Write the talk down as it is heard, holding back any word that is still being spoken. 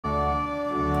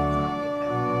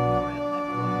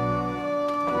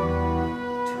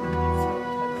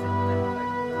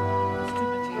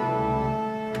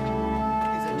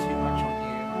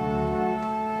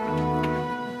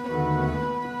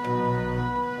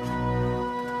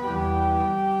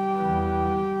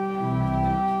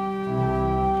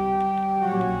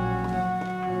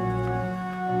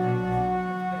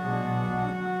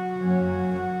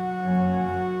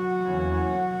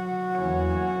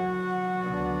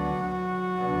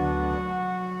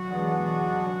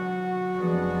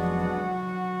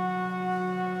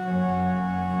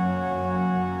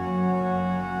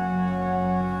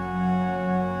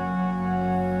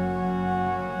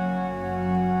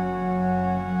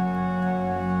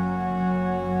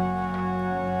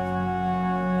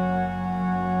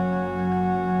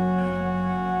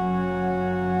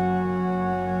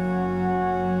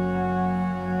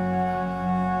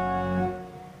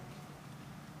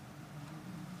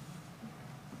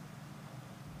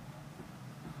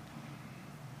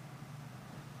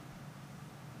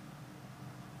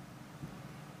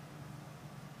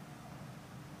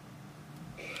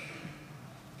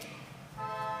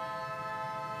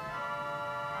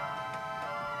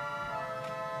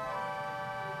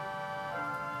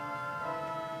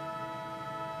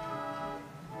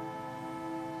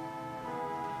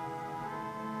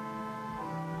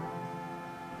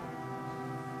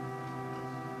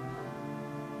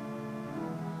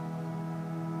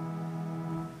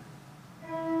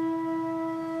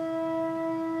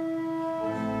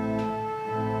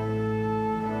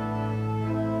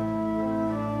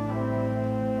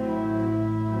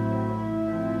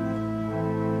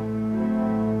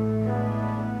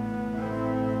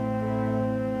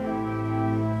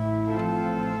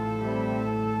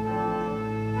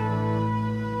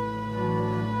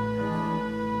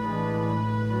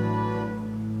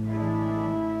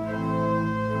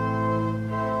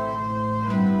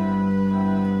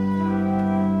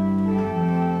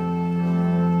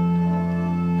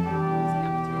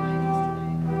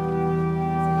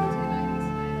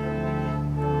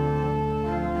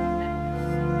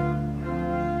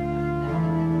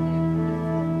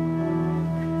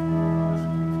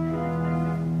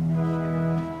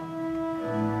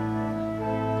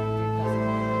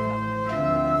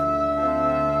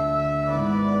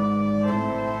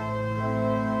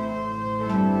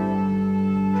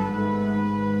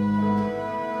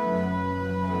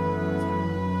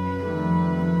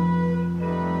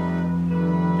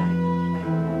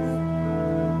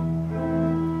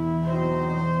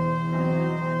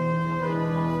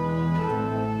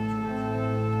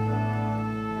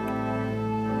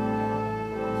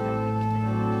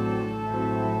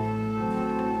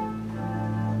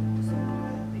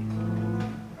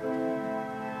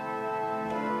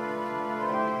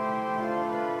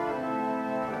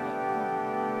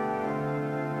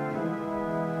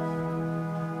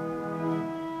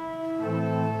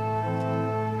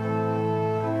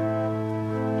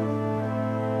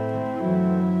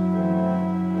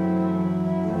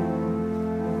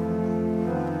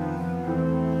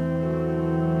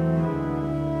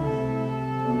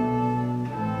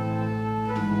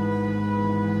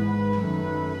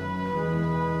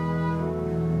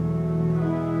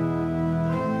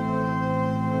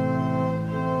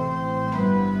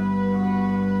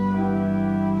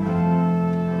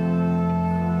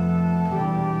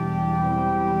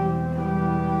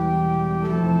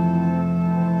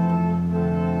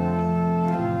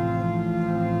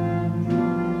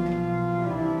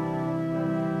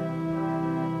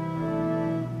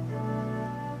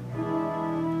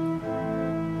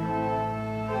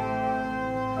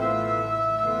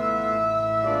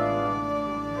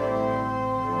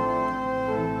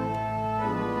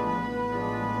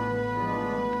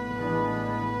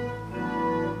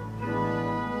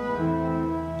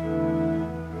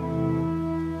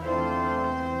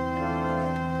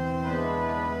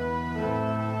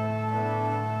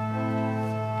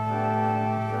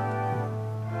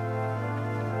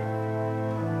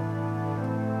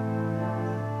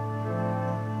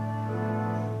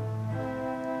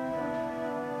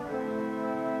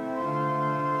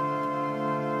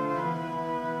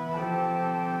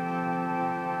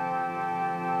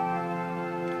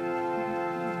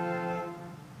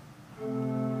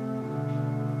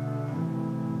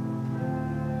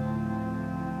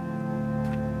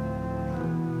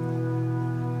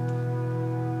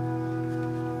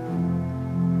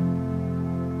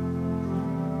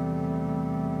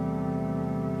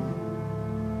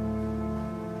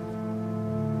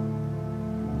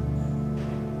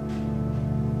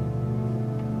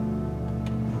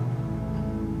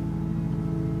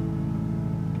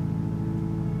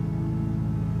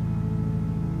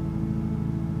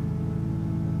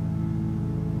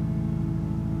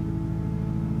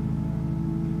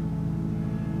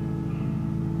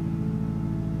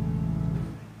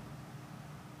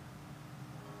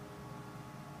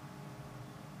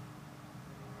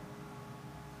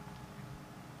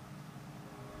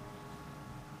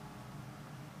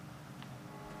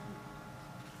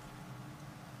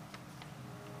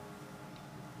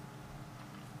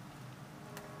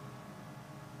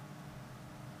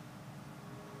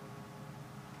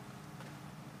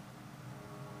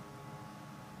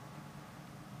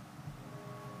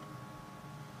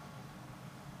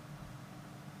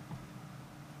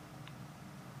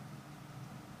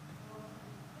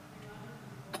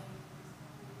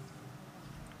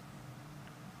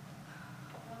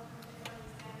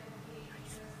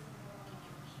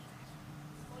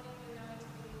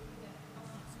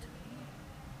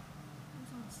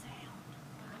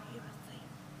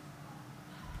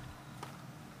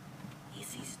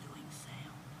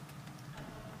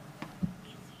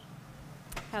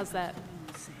How's that?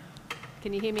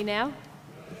 Can you hear me now? All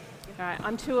right,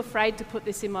 I'm too afraid to put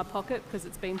this in my pocket because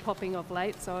it's been popping off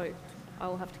late, so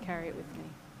I'll have to carry it with me.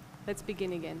 Let's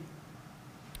begin again.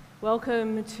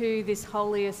 Welcome to this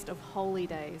holiest of holy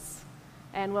days,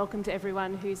 and welcome to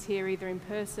everyone who's here either in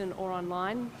person or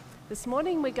online. This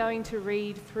morning we're going to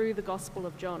read through the Gospel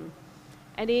of John,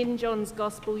 and in John's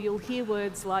Gospel you'll hear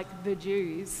words like the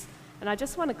Jews, and I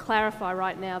just want to clarify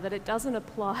right now that it doesn't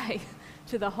apply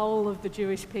to the whole of the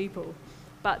Jewish people,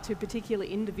 but to particular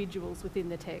individuals within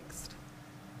the text.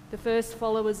 The first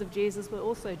followers of Jesus were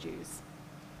also Jews.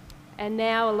 And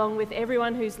now, along with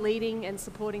everyone who's leading and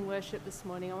supporting worship this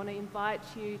morning, I want to invite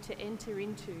you to enter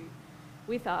into,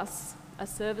 with us, a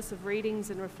service of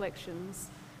readings and reflections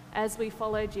as we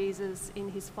follow Jesus in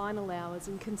his final hours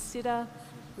and consider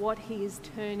what he is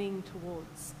turning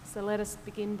towards. So let us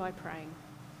begin by praying.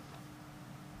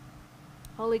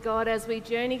 Holy God, as we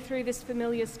journey through this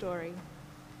familiar story,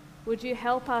 would you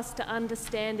help us to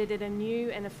understand it in a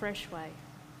new and a fresh way?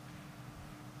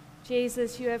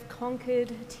 Jesus, you have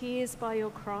conquered tears by your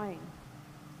crying,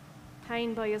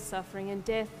 pain by your suffering, and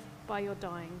death by your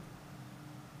dying.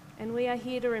 And we are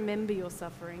here to remember your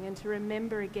suffering and to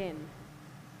remember again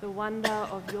the wonder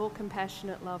of your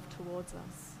compassionate love towards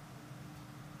us.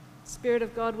 Spirit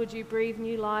of God, would you breathe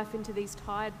new life into these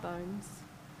tired bones,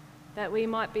 that we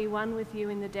might be one with you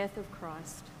in the death of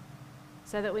Christ,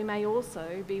 so that we may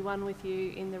also be one with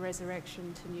you in the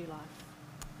resurrection to new life.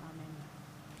 Amen.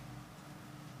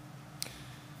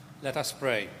 Let us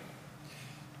pray.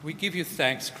 We give you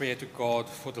thanks, Creator God,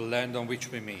 for the land on which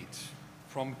we meet.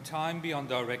 From time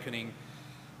beyond our reckoning,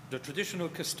 the traditional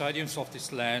custodians of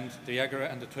this land, the Yagara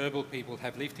and the Turrbal people,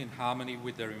 have lived in harmony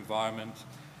with their environment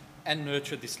and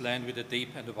nurtured this land with a deep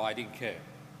and abiding care.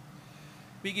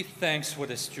 We give thanks for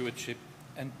their stewardship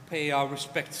and pay our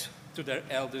respects to their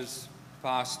elders,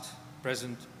 past,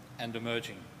 present, and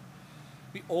emerging.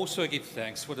 We also give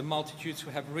thanks for the multitudes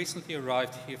who have recently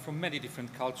arrived here from many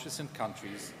different cultures and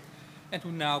countries and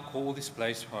who now call this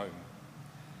place home.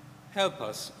 Help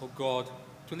us, O God,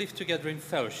 to live together in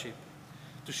fellowship,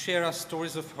 to share our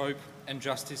stories of hope and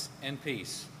justice and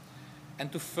peace,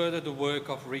 and to further the work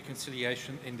of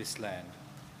reconciliation in this land.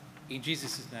 In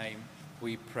Jesus' name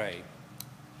we pray.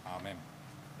 Amen.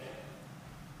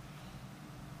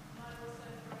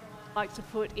 I'd like to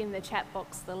put in the chat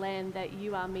box the land that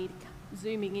you are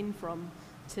zooming in from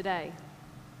today.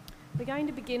 We're going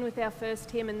to begin with our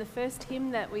first hymn, and the first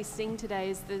hymn that we sing today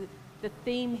is the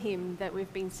theme hymn that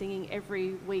we've been singing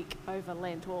every week over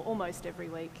Lent, or almost every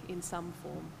week in some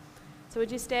form. So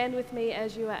would you stand with me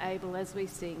as you are able as we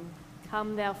sing,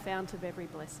 "Come thou fount of every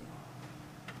blessing."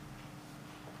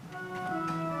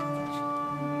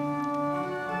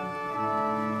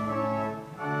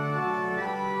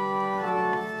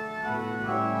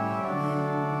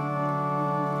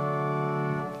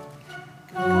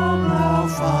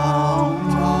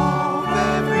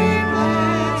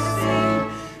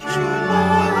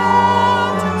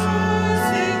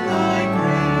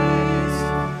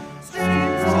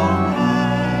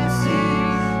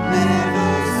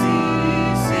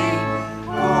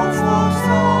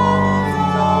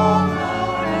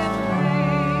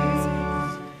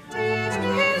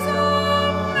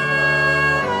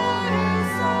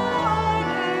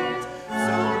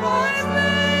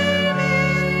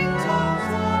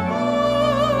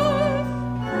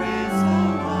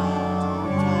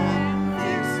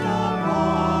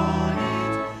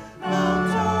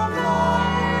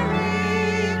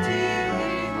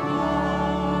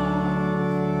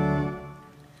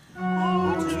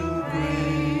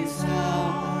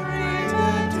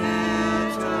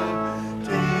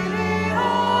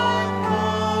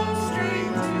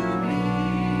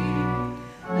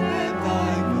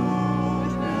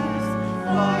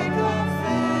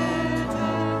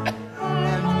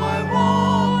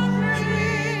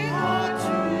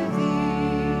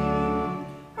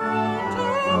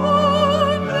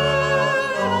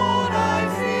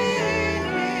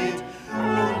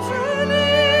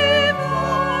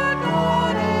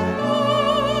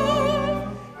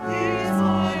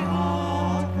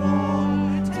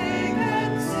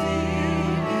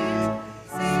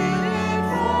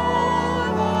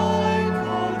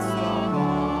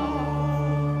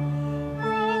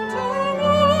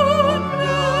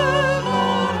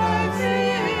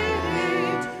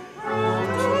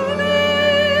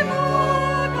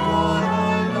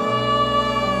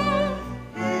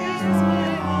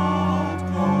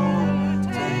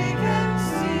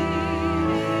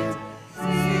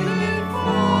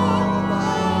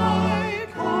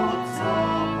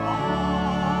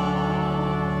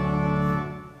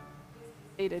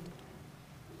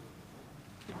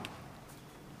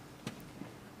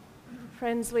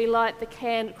 Friends, we light the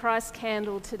Christ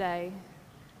candle today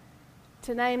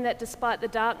to name that despite the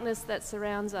darkness that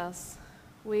surrounds us,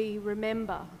 we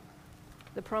remember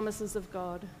the promises of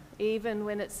God, even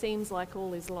when it seems like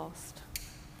all is lost.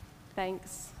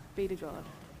 Thanks be to God.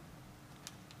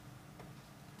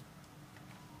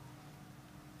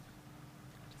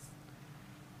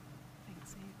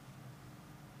 Thanks, Ian.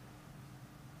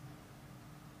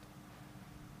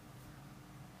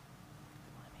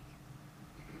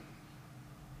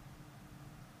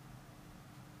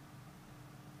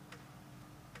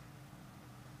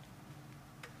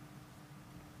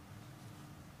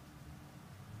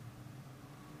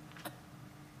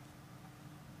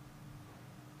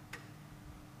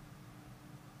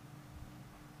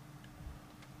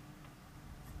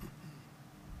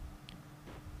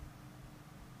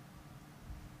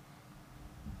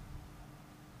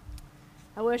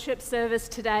 Our worship service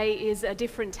today is a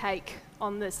different take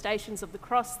on the Stations of the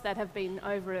Cross that have been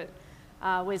over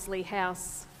at Wesley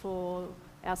House for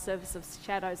our service of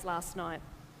shadows last night.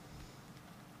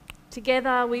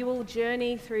 Together we will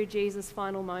journey through Jesus'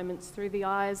 final moments through the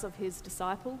eyes of his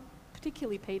disciple,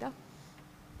 particularly Peter.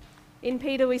 In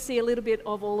Peter we see a little bit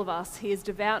of all of us. He is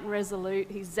devout and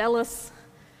resolute, he's zealous,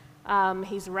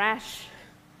 he's rash,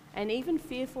 and even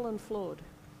fearful and flawed.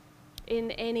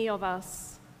 If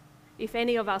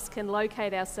any of us can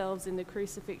locate ourselves in the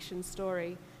crucifixion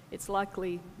story, it's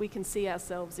likely we can see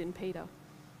ourselves in Peter.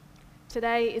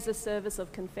 Today is a service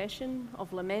of confession,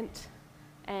 of lament,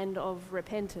 and of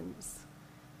repentance.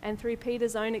 And through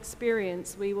Peter's own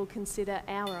experience, we will consider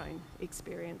our own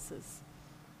experiences.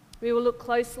 We will look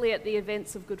closely at the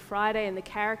events of Good Friday and the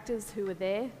characters who were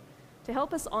there to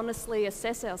help us honestly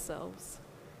assess ourselves.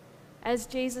 As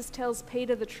Jesus tells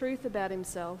Peter the truth about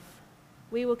himself,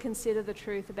 we will consider the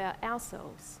truth about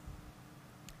ourselves.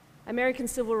 American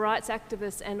civil rights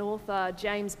activist and author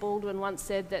James Baldwin once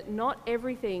said that not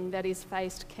everything that is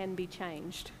faced can be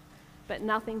changed, but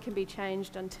nothing can be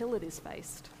changed until it is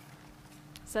faced.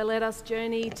 So let us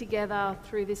journey together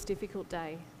through this difficult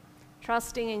day,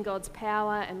 trusting in God's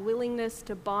power and willingness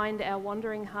to bind our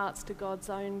wandering hearts to God's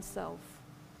own self,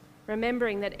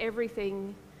 remembering that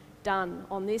everything done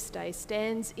on this day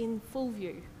stands in full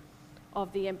view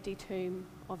of the empty tomb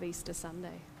of Easter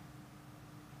Sunday.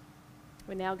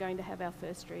 We're now going to have our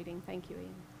first reading. Thank you,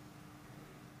 Ian.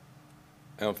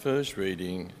 Our first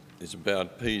reading is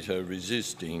about Peter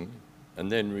resisting and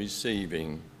then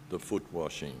receiving the foot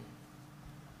washing.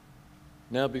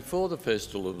 Now, before the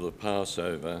festival of the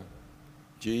Passover,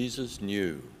 Jesus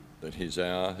knew that his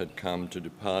hour had come to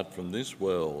depart from this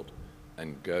world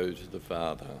and go to the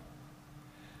Father.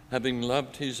 Having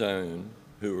loved his own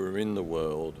who were in the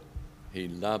world, he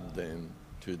loved them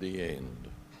to the end.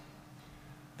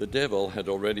 The devil had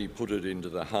already put it into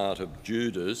the heart of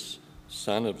Judas,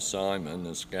 son of Simon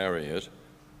Iscariot,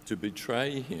 to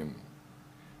betray him.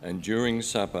 And during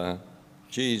supper,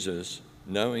 Jesus,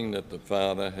 knowing that the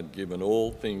Father had given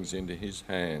all things into his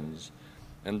hands,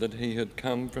 and that he had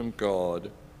come from God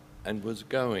and was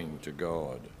going to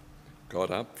God,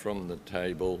 got up from the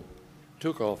table,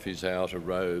 took off his outer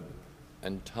robe,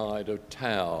 and tied a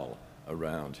towel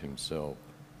around himself.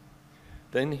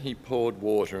 Then he poured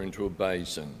water into a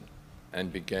basin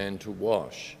and began to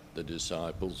wash the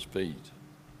disciples' feet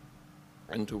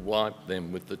and to wipe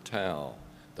them with the towel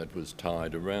that was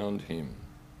tied around him.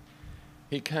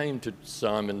 He came to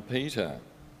Simon Peter,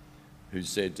 who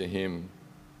said to him,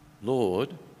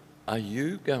 "Lord, are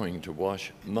you going to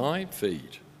wash my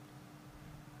feet?"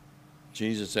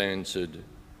 Jesus answered,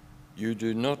 "You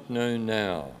do not know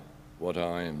now what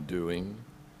I am doing,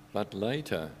 but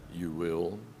later you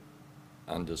will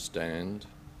understand."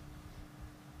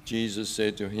 Jesus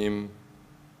said to him,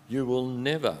 "You will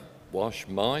never wash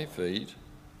my feet."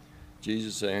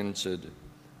 Jesus answered,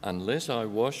 "Unless I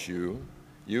wash you,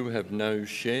 you have no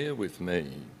share with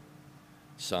me."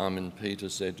 Simon Peter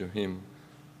said to him,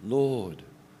 "Lord,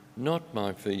 not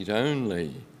my feet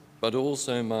only, but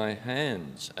also my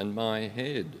hands and my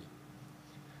head."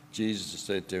 Jesus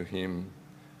said to him,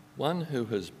 "One who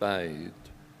has bathed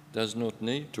does not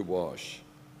need to wash,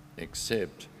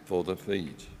 except for the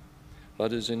feet,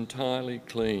 but is entirely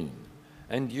clean,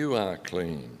 and you are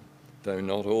clean, though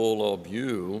not all of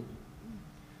you."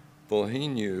 For he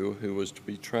knew who was to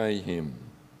betray him.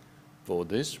 For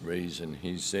this reason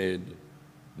he said,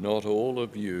 "Not all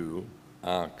of you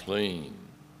are clean."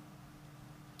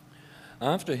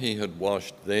 After he had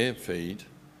washed their feet,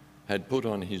 had put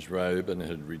on his robe and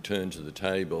had returned to the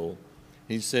table,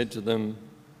 he said to them,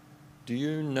 "Do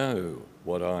you know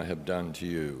what I have done to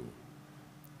you?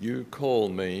 You call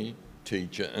me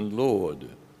Teacher and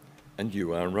Lord, and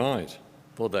you are right,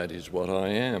 for that is what I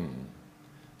am.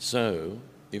 So,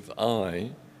 if I,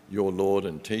 your Lord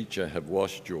and teacher, have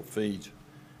washed your feet,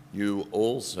 you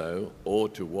also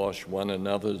ought to wash one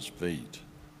another's feet.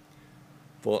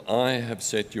 For I have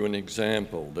set you an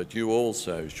example that you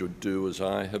also should do as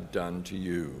I have done to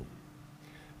you.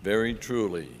 Very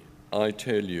truly, I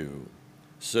tell you,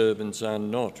 servants are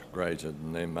not greater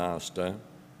than their master,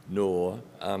 nor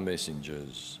are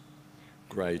messengers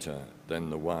greater than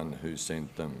the one who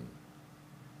sent them.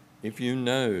 If you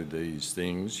know these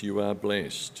things, you are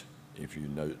blessed if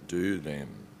you do them.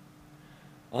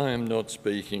 I am not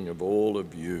speaking of all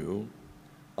of you.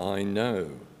 I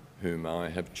know whom I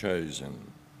have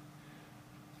chosen.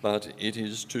 But it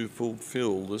is to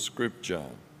fulfill the scripture.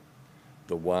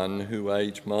 The one who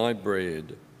ate my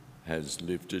bread has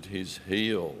lifted his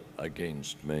heel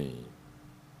against me.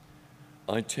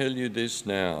 I tell you this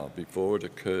now before it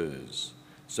occurs,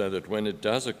 so that when it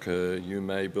does occur, you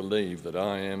may believe that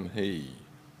I am he.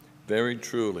 Very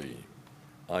truly,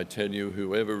 I tell you,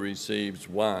 whoever receives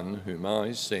one whom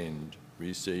I send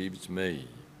receives me,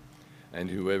 and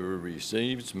whoever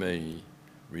receives me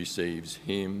receives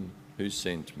him who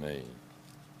sent me.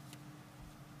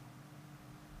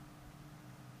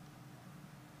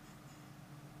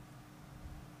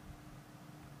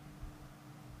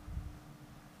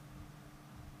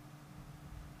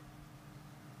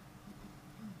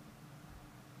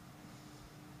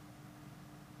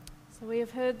 So we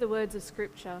have heard the words of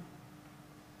Scripture.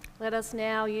 Let us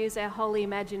now use our holy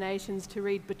imaginations to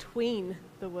read between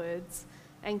the words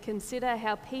and consider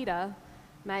how Peter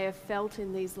may have felt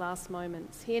in these last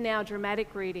moments. Hear now a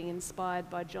dramatic reading inspired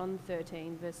by John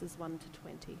 13, verses 1 to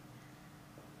 20.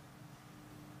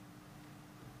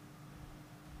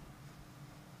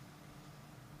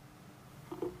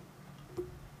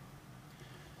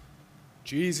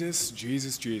 Jesus,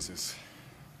 Jesus, Jesus.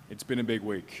 It's been a big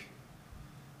week.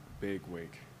 Big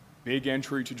week. Big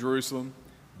entry to Jerusalem,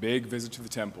 big visit to the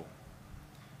temple.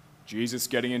 Jesus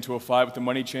getting into a fight with the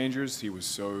money changers, he was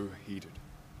so heated.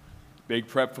 Big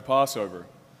prep for Passover.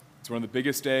 It's one of the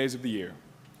biggest days of the year.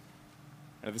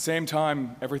 And at the same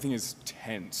time, everything is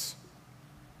tense,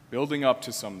 building up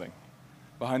to something,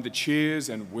 behind the cheers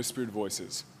and whispered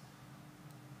voices.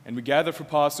 And we gather for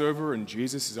Passover, and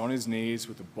Jesus is on his knees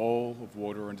with a bowl of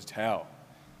water and a towel.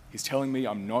 He's telling me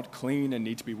I'm not clean and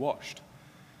need to be washed.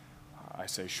 I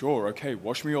say, sure, okay,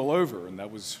 wash me all over, and that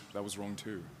was wrong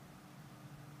too.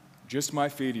 Just my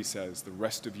feet, he says, the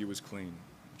rest of you is clean,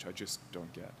 which I just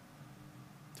don't get.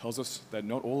 Tells us that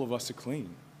not all of us are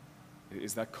clean.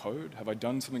 Is that code? Have I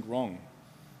done something wrong?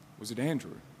 Was it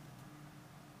Andrew?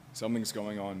 Something's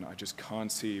going on, I just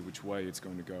can't see which way it's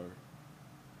going to go.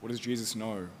 What does Jesus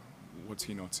know? What's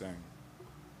he not saying?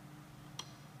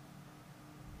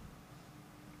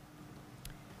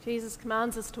 Jesus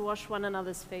commands us to wash one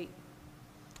another's feet.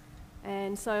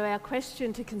 And so our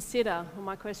question to consider, or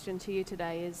my question to you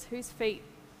today, is whose feet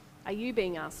are you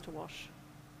being asked to wash?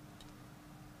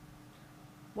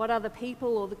 What are the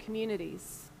people or the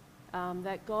communities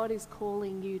that God is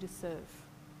calling you to serve?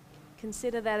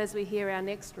 Consider that as we hear our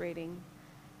next reading.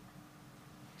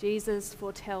 Jesus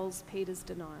foretells Peter's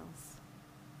denials.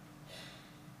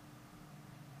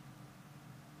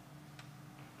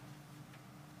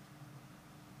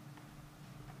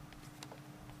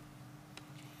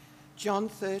 John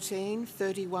 13,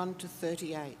 31 to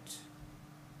 38.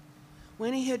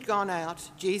 When he had gone out,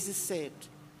 Jesus said,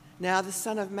 "Now the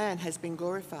Son of Man has been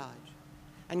glorified,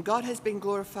 and God has been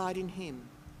glorified in him.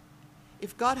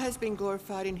 If God has been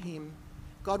glorified in him,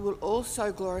 God will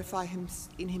also glorify him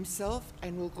in himself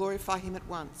and will glorify him at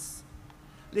once.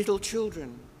 Little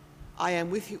children, I am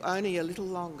with you only a little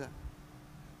longer.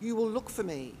 You will look for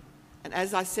me, and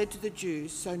as I said to the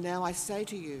Jews, so now I say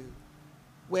to you,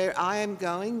 where I am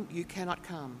going, you cannot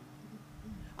come.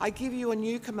 I give you a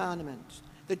new commandment,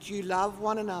 that you love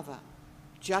one another,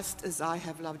 just as I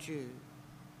have loved you.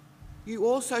 You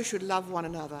also should love one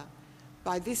another.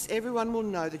 By this everyone will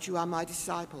know that you are my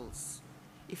disciples,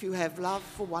 if you have love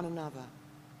for one another."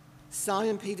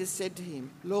 Simon Peter said to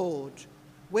him, "Lord,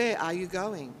 where are you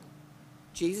going?"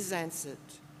 Jesus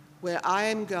answered, "Where I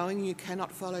am going, you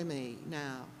cannot follow me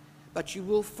now, but you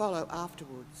will follow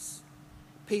afterwards."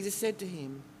 Peter said to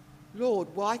him,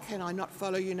 "Lord, why can I not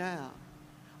follow you now?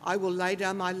 I will lay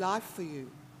down my life for you."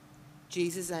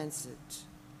 Jesus answered,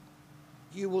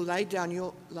 "You will lay down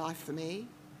your life for me?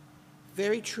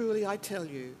 Very truly I tell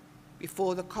you,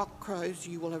 before the cock crows,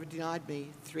 you will have denied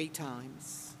me 3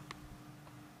 times.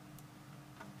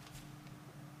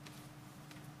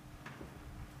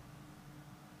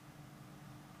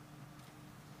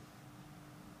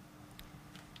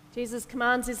 Jesus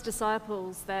commands his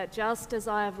disciples that just as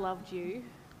I have loved you,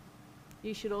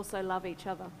 you should also love each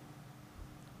other.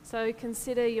 So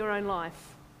consider your own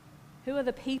life. Who are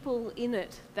the people in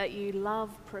it that you love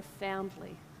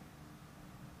profoundly?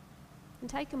 And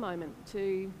take a moment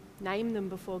to name them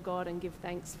before God and give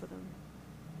thanks for them.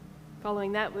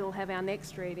 Following that, we'll have our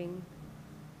next reading.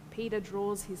 Peter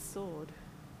draws his sword.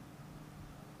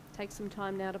 Take some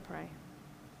time now to pray.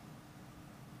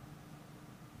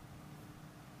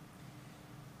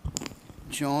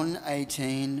 John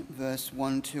 18, verse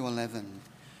 1 to 11.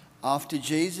 After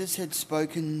Jesus had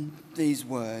spoken these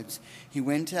words, he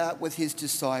went out with his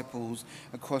disciples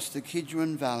across the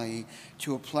Kidron Valley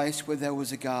to a place where there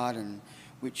was a garden,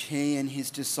 which he and his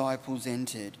disciples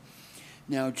entered.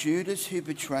 Now Judas, who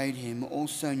betrayed him,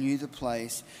 also knew the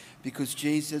place, because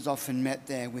Jesus often met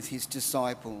there with his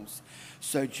disciples.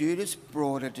 So Judas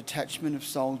brought a detachment of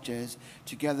soldiers,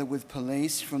 together with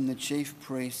police from the chief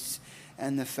priests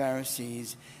and the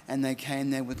Pharisees, and they came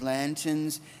there with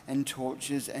lanterns and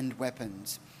torches and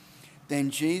weapons. Then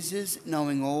Jesus,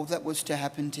 knowing all that was to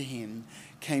happen to him,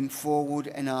 came forward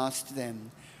and asked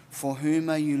them, "For whom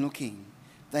are you looking?"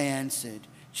 They answered,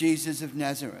 "Jesus of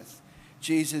Nazareth."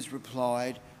 Jesus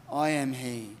replied, "I am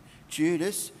he."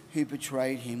 Judas, who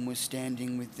betrayed him, was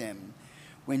standing with them.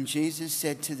 When Jesus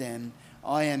said to them,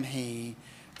 "I am he,"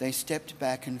 they stepped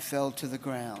back and fell to the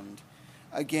ground.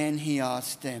 Again he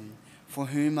asked them, "For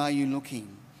whom are you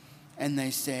looking?" And they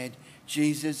said,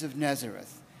 "Jesus of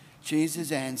Nazareth."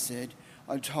 Jesus answered,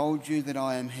 "I told you that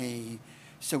I am he.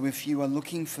 So if you are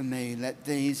looking for me, let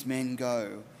these men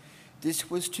go." This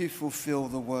was to fulfill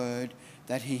the word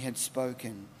that he had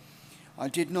spoken. "I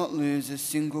did not lose a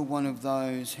single one of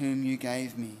those whom you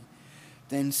gave me."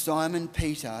 Then Simon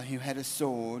Peter, who had a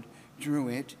sword, drew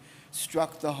it,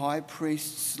 struck the high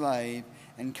priest's slave,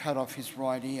 and cut off his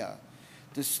right ear.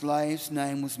 The slave's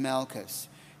name was Malchus.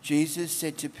 Jesus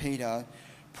said to Peter,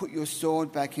 "Put your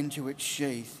sword back into its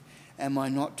sheath. Am I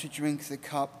not to drink the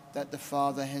cup that the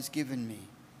Father has given me?"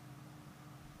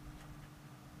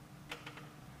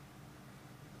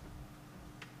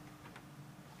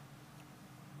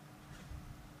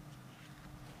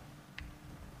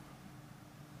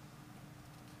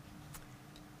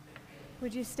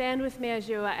 Would you stand with me as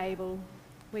you are able?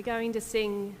 We're going to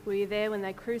sing "Were You There When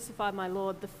They Crucified My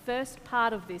Lord?" The first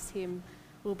part of this hymn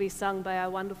will be sung by our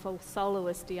wonderful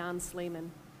soloist, Diane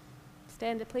Sleeman.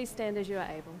 Please stand as you are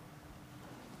able.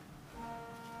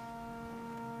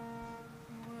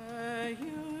 Were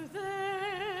you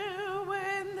there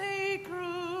when they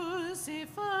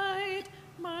crucified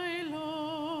my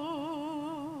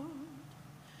Lord?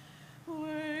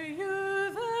 Were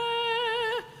you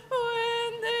there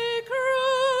when they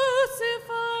crucified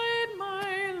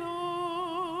my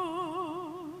Lord?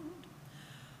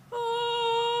 Oh,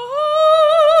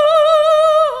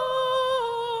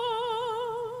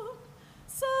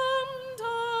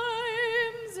 sometimes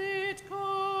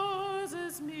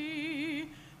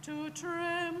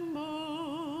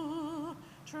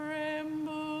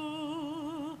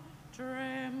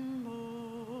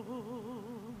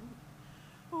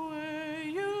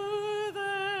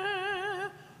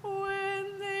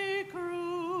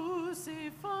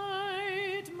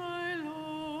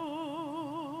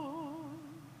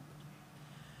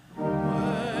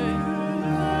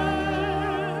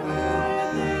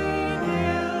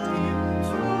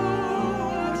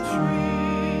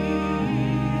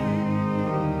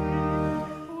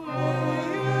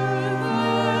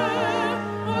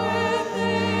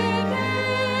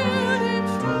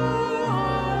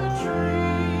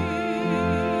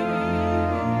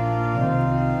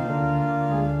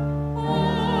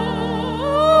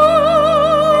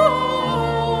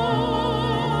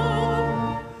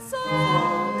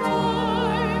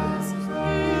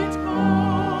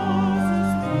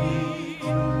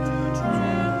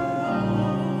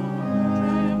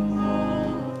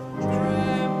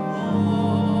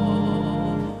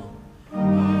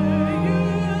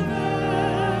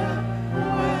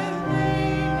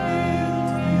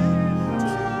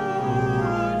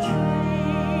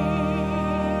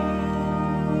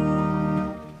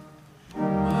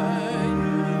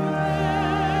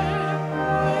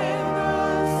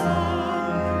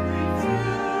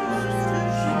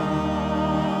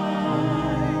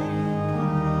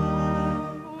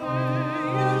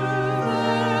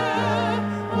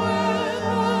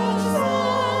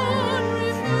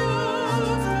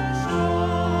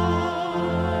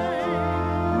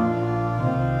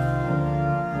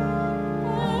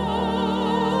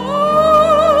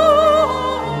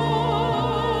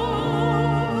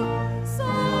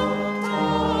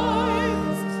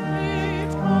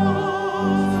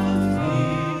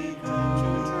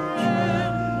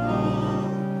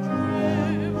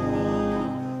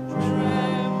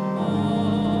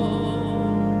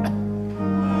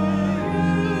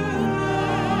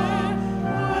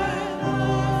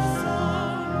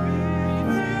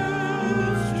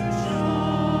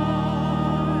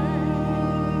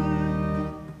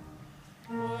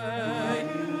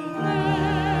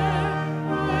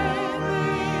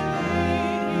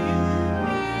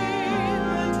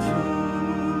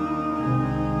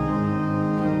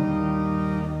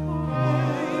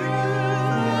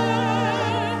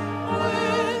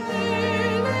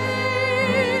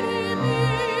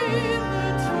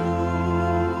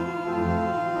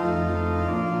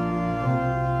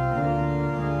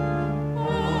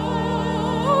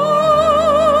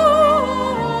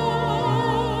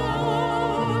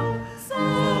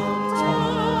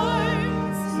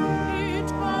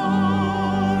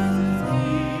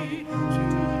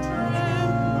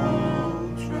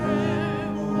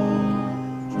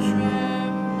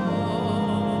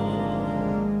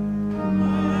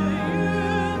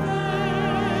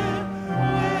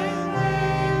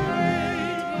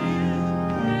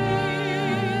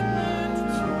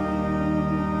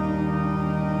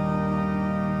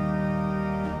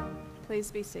Please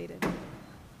be seated.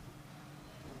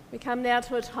 We come now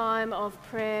to a time of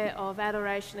prayer, of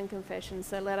adoration and confession,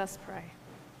 so let us pray.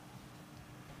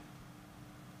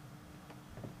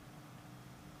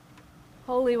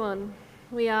 Holy One,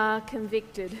 we are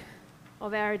convicted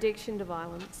of our addiction to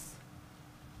violence.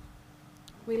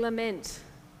 We lament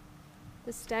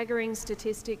the staggering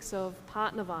statistics of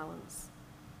partner violence.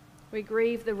 We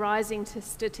grieve the rising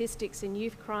statistics in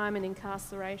youth crime and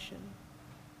incarceration.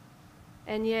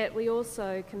 And yet we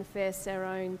also confess our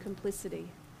own complicity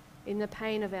in the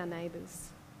pain of our neighbours.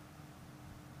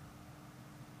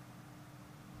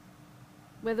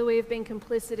 Whether we have been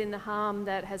complicit in the harm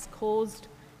that has caused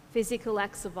physical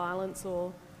acts of violence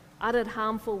or uttered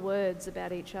harmful words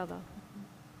about each other,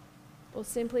 or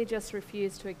simply just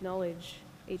refused to acknowledge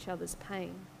each other's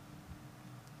pain.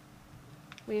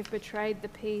 We have betrayed the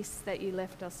peace that you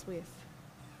left us with.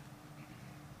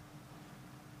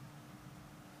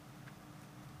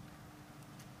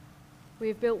 We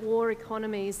have built war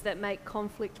economies that make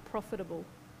conflict profitable.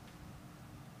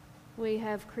 We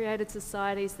have created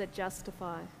societies that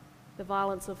justify the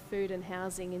violence of food and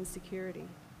housing insecurity,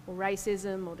 or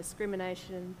racism or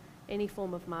discrimination, any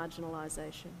form of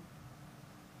marginalisation.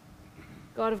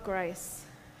 God of grace,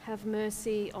 have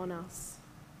mercy on us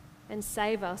and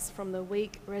save us from the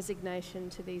weak resignation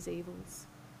to these evils.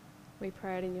 We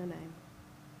pray it in your name.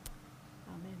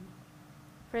 Amen.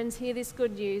 Friends, hear this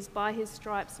good news. By his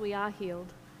stripes we are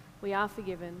healed, we are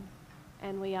forgiven,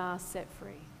 and we are set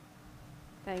free.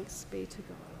 Thanks be to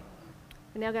God.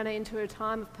 We're now going to enter a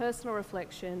time of personal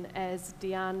reflection as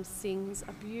Diane sings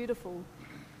a beautiful,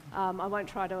 I won't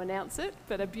try to announce it,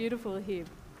 but a beautiful hymn.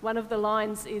 One of the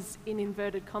lines is in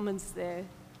inverted commas there.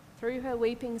 Through her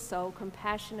weeping soul,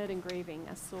 compassionate and grieving,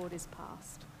 a sword is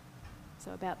passed.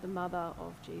 So about the mother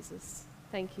of Jesus.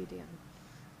 Thank you, Diane.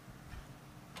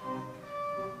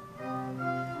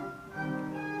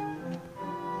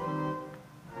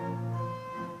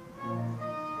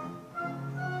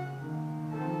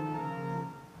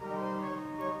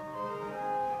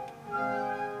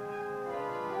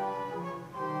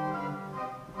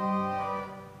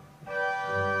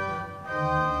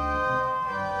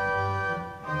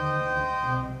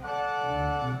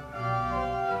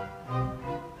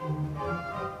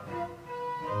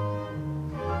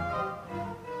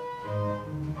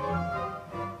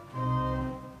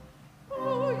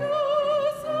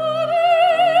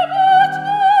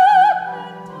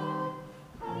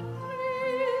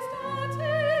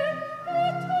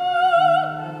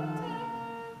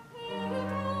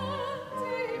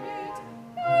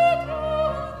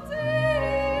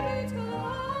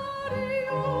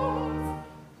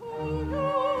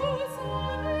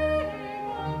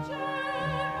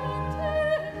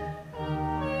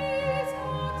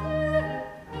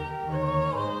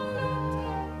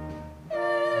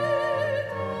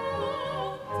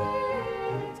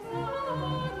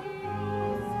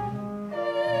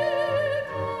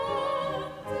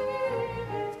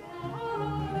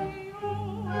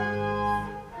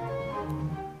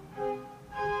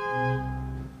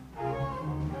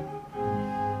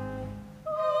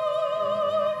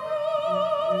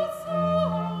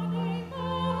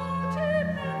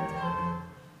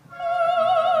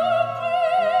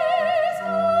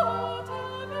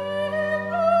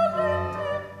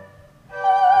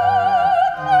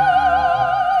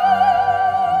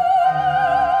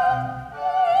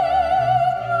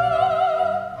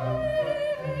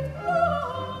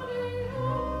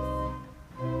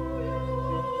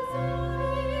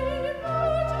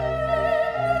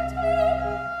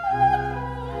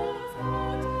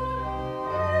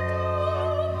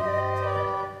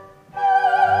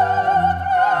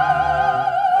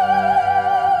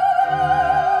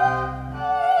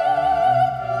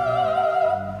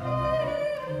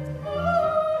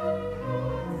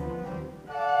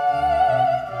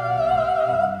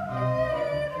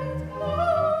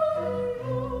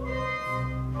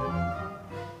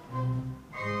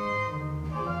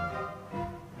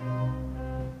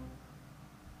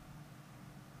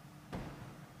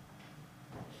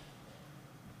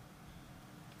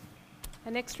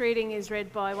 The next reading is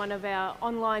read by one of our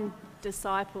online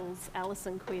disciples,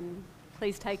 Alison Quinn.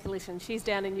 Please take a listen. She's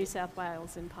down in New South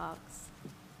Wales in Parkes.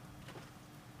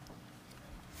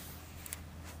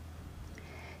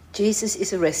 Jesus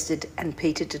is arrested and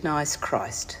Peter denies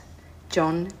Christ.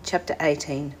 John chapter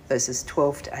 18, verses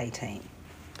 12 to 18.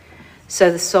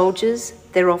 So the soldiers,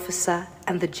 their officer,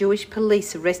 and the Jewish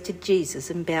police arrested Jesus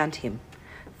and bound him.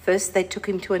 First they took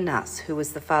him to Annas, who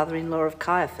was the father-in-law of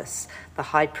Caiaphas, the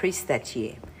high priest that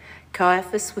year.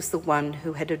 Caiaphas was the one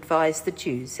who had advised the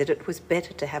Jews that it was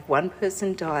better to have one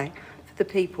person die for the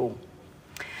people.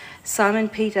 Simon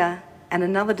Peter and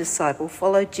another disciple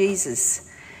followed Jesus.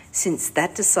 Since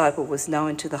that disciple was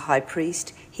known to the high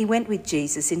priest, he went with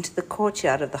Jesus into the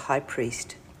courtyard of the high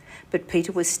priest. But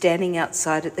Peter was standing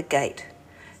outside at the gate.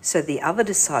 So the other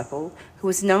disciple, who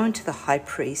was known to the high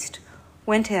priest,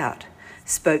 went out,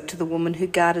 spoke to the woman who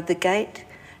guarded the gate,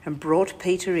 and brought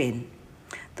Peter in.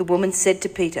 The woman said to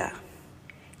Peter,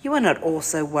 "You are not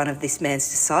also one of this man's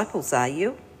disciples, are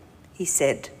you?" He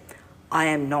said, "I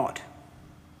am not."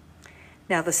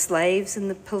 Now the slaves and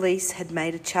the police had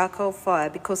made a charcoal fire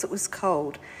because it was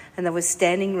cold, and they were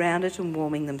standing round it and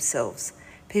warming themselves.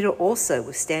 Peter also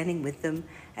was standing with them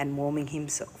and warming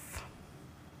himself.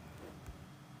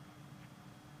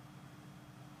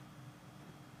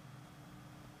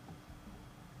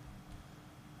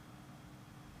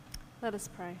 Let us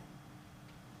pray.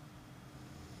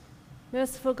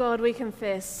 Merciful God, we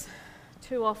confess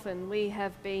too often we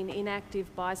have been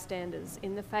inactive bystanders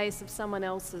in the face of someone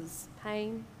else's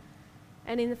pain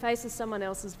and in the face of someone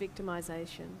else's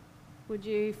victimisation. Would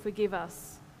you forgive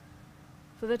us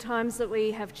for the times that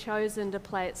we have chosen to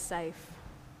play it safe?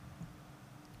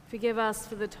 Forgive us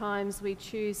for the times we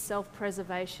choose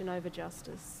self-preservation over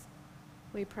justice.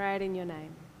 We pray it in your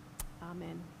name.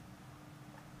 Amen.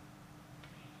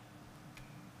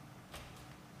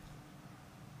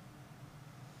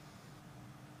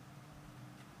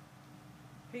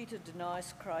 Peter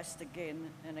denies Christ again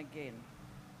and again.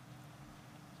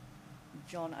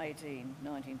 John 18,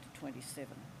 19 to 27.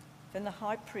 Then the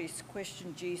high priest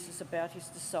questioned Jesus about his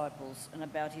disciples and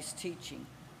about his teaching.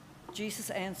 Jesus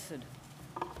answered,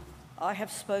 "I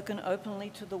have spoken openly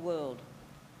to the world.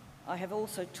 I have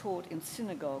also taught in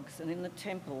synagogues and in the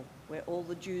temple where all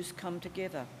the Jews come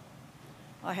together.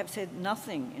 I have said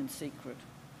nothing in secret.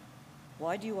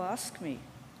 Why do you ask me?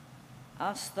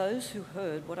 Ask those who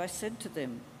heard what I said to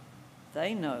them.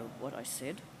 They know what I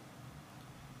said."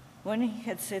 When he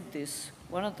had said this,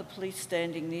 one of the police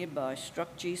standing nearby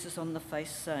struck Jesus on the face,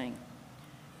 saying,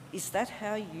 "Is that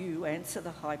how you answer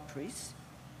the high priest?"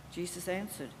 Jesus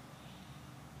answered,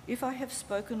 "If I have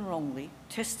spoken wrongly,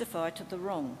 testify to the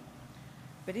wrong.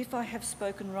 But if I have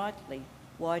spoken rightly,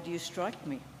 why do you strike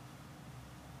me?"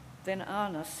 Then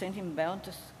Annas sent him bound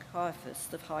to Caiaphas,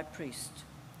 the high priest.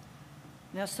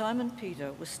 Now Simon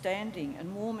Peter was standing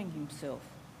and warming himself.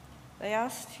 They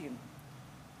asked him,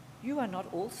 "You are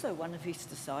not also one of his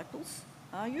disciples,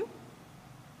 are you?"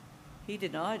 He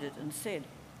denied it and said,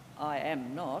 "I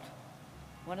am not."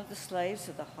 One of the slaves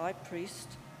of the high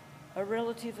priest, a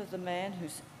relative of the man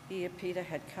whose ear Peter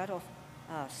had cut off,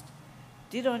 asked,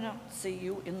 "Did I not see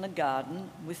you in the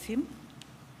garden with him?"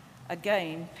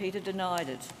 Again, Peter denied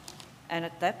it, and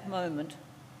at that moment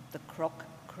the cock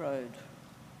crowed.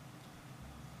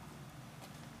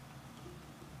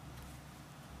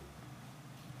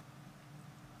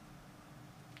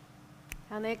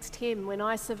 Our next hymn, "When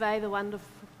I Survey the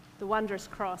Wondrous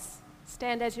Cross."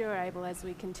 Stand as you are able as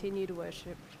we continue to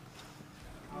worship.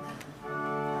 I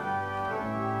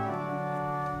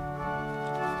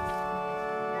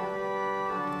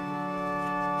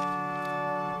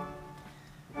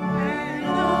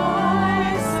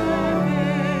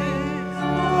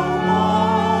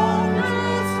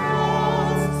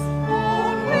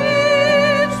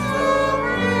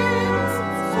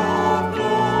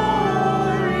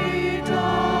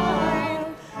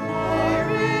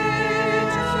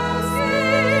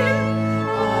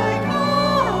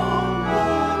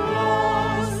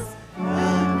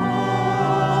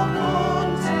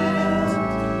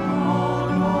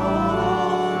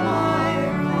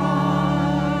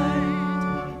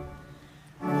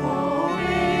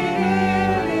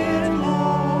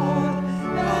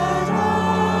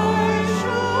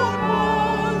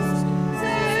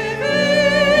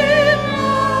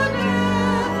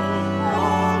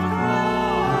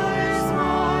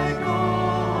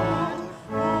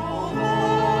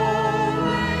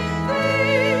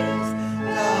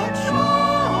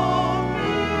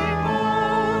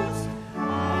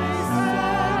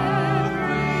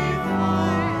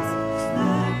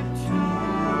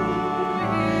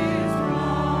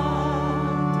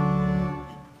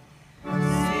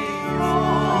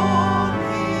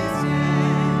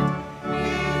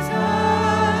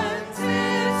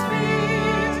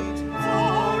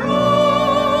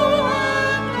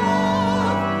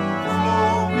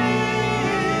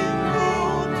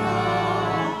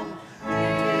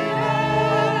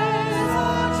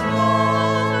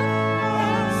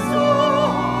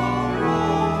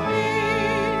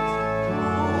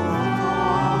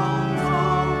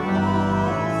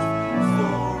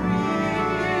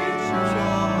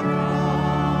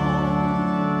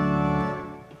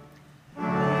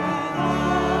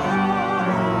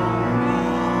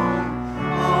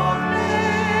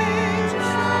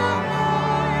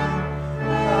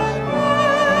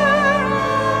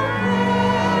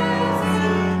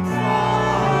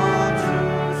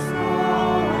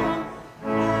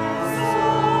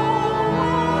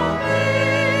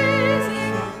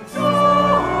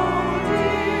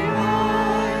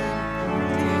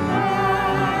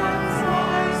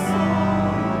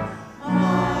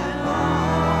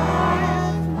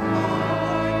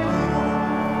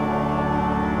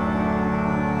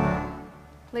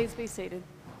Please be seated.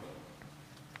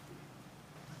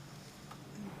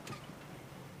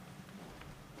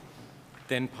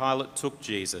 Then Pilate took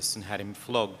Jesus and had him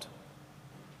flogged.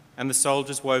 And the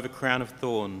soldiers wove a crown of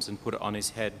thorns and put it on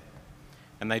his head,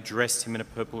 and they dressed him in a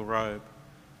purple robe.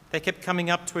 They kept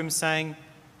coming up to him saying,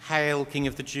 "Hail, King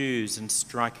of the Jews," and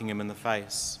striking him in the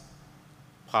face.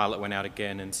 Pilate went out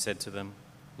again and said to them,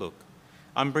 "Look,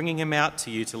 I'm bringing him out to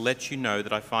you to let you know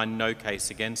that I find no case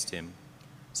against him."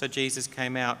 So Jesus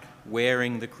came out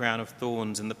wearing the crown of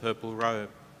thorns and the purple robe.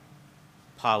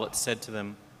 Pilate said to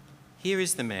them, "Here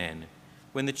is the man."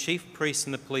 When the chief priests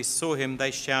and the police saw him, they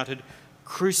shouted,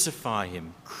 "Crucify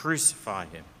him, crucify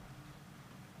him."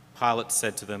 Pilate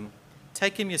said to them,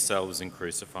 "Take him yourselves and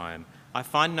crucify him. I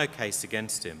find no case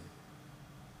against him."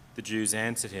 The Jews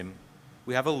answered him,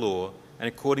 "We have a law, and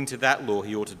according to that law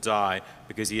he ought to die,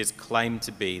 because he has claimed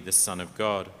to be the Son of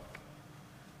God."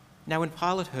 Now when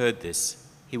Pilate heard this,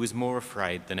 he was more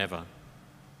afraid than ever.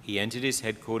 He entered his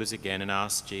headquarters again and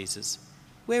asked Jesus,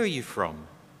 "Where are you from?"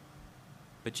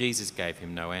 But Jesus gave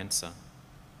him no answer.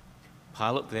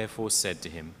 Pilate therefore said to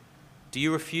him, "Do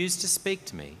you refuse to speak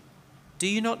to me? Do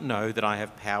you not know that I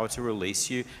have power to release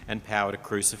you and power to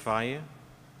crucify you?"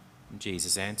 And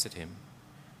Jesus answered him,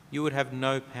 "You would have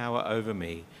no power over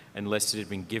me unless it had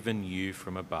been given you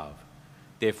from above.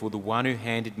 Therefore the one who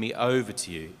handed me over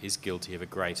to you is guilty of a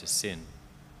greater sin."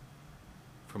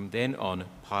 From then on,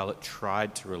 Pilate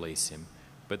tried to release him,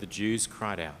 but the Jews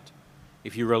cried out,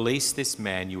 "If you release this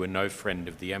man, you are no friend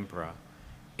of the emperor.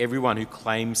 Everyone who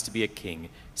claims to be a king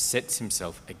sets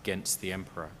himself against the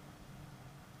emperor."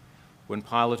 When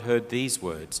Pilate heard these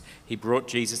words, he brought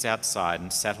Jesus outside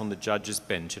and sat on the judge's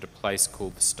bench at a place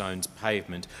called the Stone's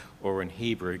Pavement, or in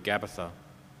Hebrew, Gabbatha.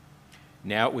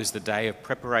 Now it was the day of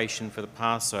preparation for the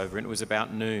Passover, and it was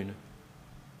about noon.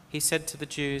 He said to the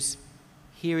Jews,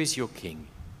 "Here is your king."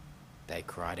 They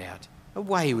cried out,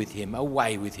 away with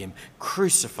him,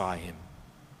 crucify him."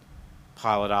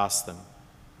 Pilate asked them,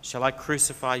 "Shall I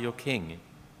crucify your king?" And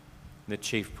the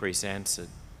chief priests answered,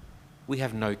 "We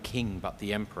have no king but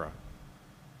the emperor."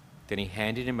 Then he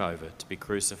handed him over to be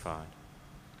crucified.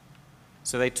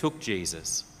 So they took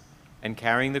Jesus, and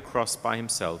carrying the cross by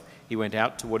himself, he went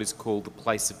out to what is called the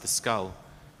place of the skull,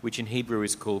 which in Hebrew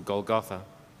is called Golgotha.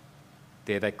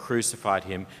 There they crucified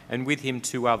him, and with him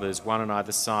 2 others, one on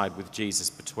either side, with Jesus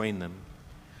between them.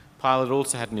 Pilate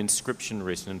also had an inscription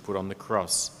written and put on the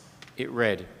cross. It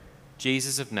read,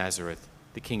 "Jesus of Nazareth,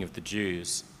 the King of the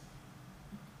Jews."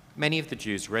 Many of the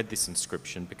Jews read this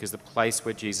inscription because the place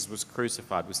where Jesus was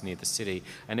crucified was near the city,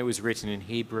 and it was written in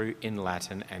Hebrew, in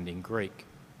Latin, and in Greek.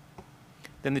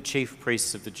 Then the chief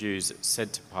priests of the Jews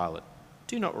said to Pilate,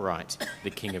 "Do not write, 'the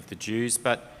King of the Jews,'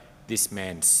 but 'this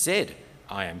man said,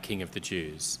 I am King of the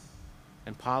Jews.'"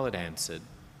 And Pilate answered,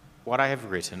 "What I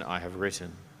have written, I have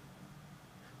written."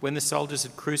 When the soldiers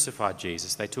had crucified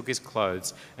Jesus, they took his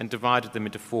clothes and divided them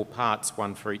into 4 parts,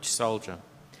 one for each soldier.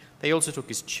 They also took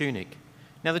his tunic.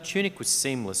 Now the tunic was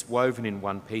seamless, woven in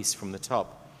one piece from the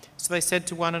top. So they said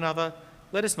to one another,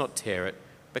 "Let us not tear it,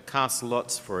 but cast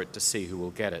lots for it to see who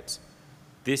will get it."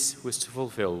 This was to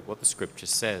fulfill what the scripture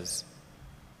says.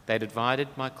 "They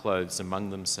divided my clothes among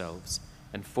themselves,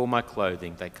 and for my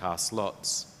clothing they cast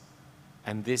lots."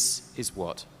 And this is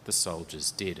what the soldiers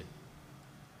did.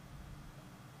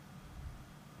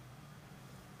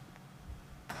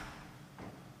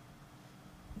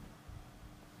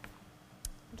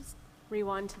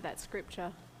 Rewind to that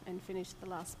scripture and finish the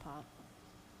last part.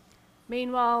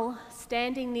 "Meanwhile,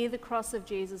 standing near the cross of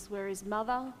Jesus were his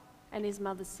mother and his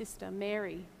mother's sister,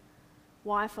 Mary,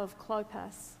 wife of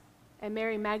Clopas, and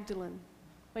Mary Magdalene.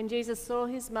 When Jesus saw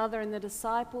his mother and the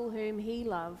disciple whom he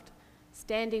loved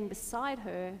standing beside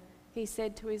her, he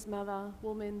said to his mother,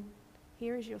 'Woman,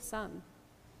 here is your son.'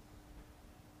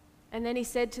 And then he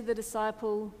said to the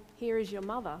disciple, 'Here is your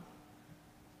mother.'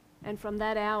 And from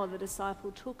that hour the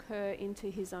disciple took her into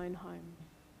his own home.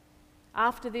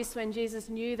 After this, when Jesus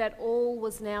knew that all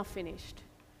was now finished,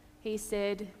 he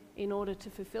said, in order to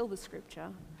fulfill the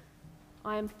scripture,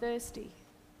 'I am thirsty.'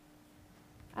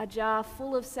 A jar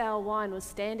full of sour wine was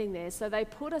standing there, so they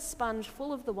put a sponge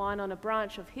full of the wine on a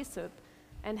branch of hyssop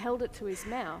and held it to his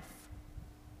mouth.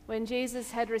 When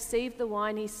Jesus had received the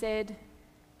wine, he said,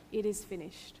 'It is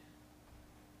finished.'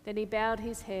 Then he bowed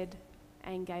his head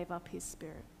and gave up his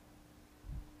spirit."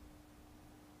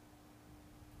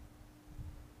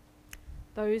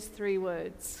 Those 3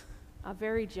 words are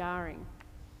very jarring.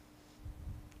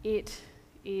 It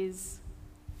is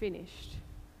finished.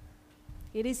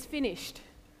 It is finished.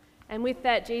 And with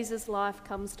that, Jesus' life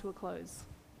comes to a close.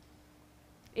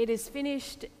 It is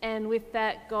finished, and with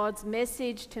that, God's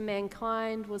message to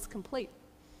mankind was complete.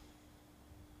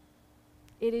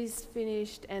 It is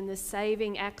finished, and the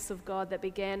saving acts of God that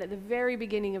began at the very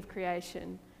beginning of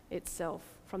creation itself,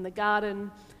 from the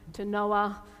garden to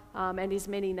Noah and his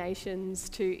many nations,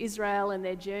 to Israel and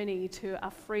their journey to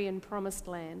a free and promised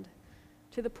land,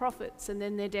 to the prophets and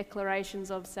then their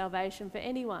declarations of salvation for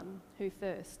anyone who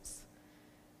thirsts.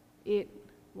 It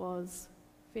was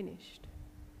finished.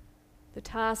 The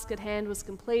task at hand was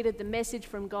completed, the message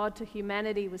from God to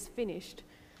humanity was finished,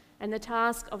 and the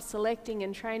task of selecting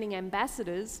and training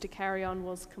ambassadors to carry on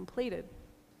was completed.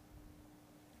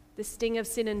 The sting of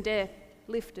sin and death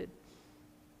lifted.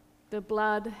 The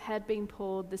blood had been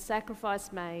poured, the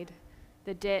sacrifice made,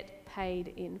 the debt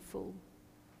paid in full.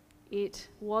 It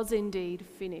was indeed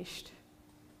finished.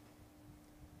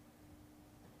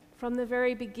 From the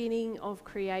very beginning of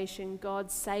creation,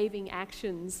 God's saving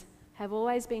actions have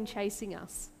always been chasing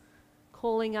us,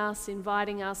 calling us,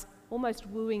 inviting us, almost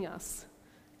wooing us.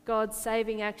 God's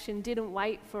saving action didn't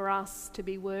wait for us to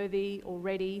be worthy or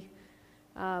ready.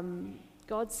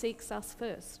 God seeks us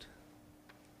first.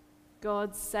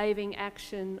 God's saving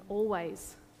action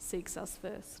always seeks us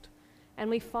first. And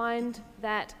we find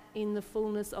that in the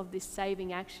fullness of this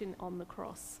saving action on the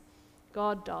cross.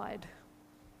 God died.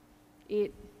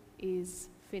 It is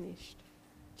finished.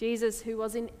 Jesus, who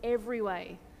was in every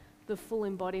way the full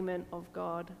embodiment of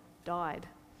God, died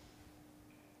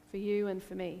for you and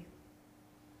for me.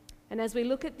 And as we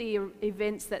look at the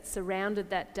events that surrounded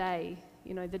that day,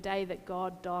 the day that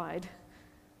God died,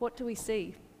 what do we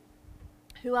see?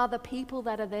 Who are the people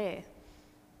that are there?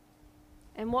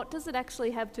 And what does it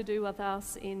actually have to do with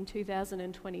us in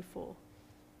 2024?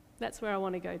 That's where I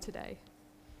want to go today.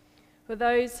 For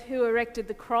those who erected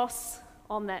the cross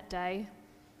on that day,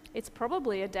 it's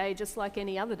probably a day just like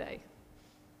any other day.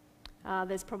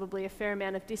 There's probably a fair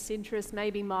amount of disinterest,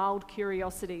 maybe mild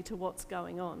curiosity to what's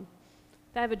going on.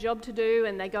 They have a job to do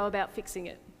and they go about fixing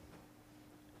it.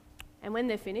 And when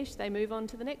they're finished, they move on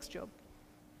to the next job.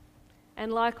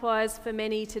 And likewise, for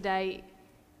many, today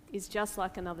is just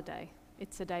like another day.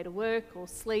 It's a day to work or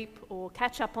sleep or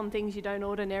catch up on things you don't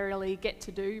ordinarily get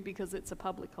to do because it's a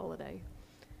public holiday.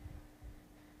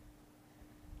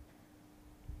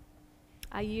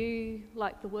 Are you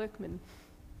like the workman,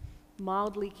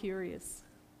 mildly curious?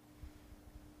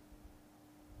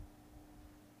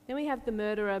 Then we have the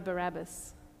murderer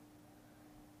Barabbas.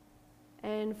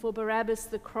 And for Barabbas,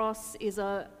 the cross is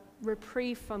a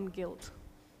reprieve from guilt,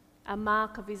 a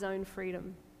mark of his own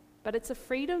freedom. But it's a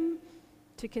freedom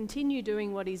to continue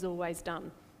doing what he's always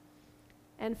done.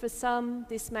 And for some,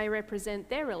 this may represent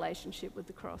their relationship with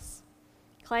the cross,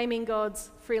 claiming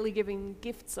God's freely giving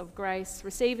gifts of grace,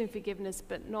 receiving forgiveness,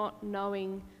 but not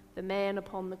knowing the man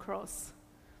upon the cross.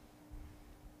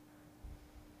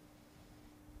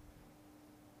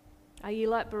 Are you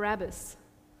like Barabbas?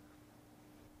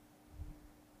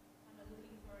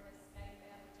 Looking for an escape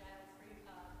out of jail free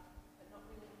card, but not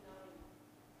really knowing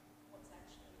what's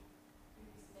actually who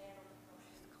this man on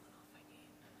the cross is. Gone off again.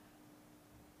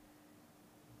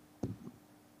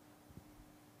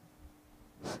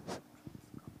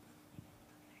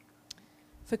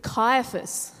 For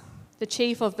Caiaphas, the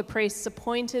chief of the priests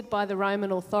appointed by the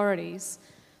Roman authorities,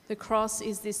 the cross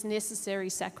is this necessary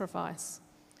sacrifice.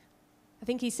 I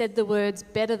think he said the words,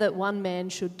 "Better that one man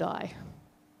should die."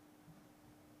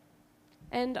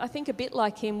 And I think a bit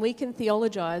like him, we can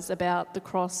theologise about the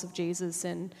cross of Jesus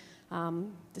and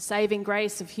the saving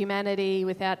grace of humanity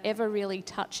without ever really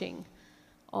touching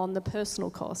on the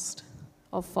personal cost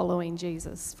of following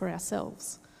Jesus for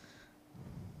ourselves.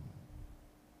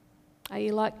 Are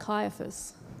you like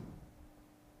Caiaphas?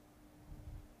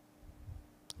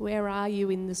 Where are you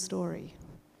in the story?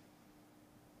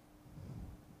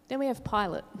 Then we have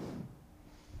Pilate.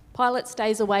 Pilate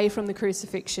stays away from the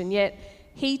crucifixion, yet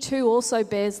he too also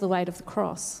bears the weight of the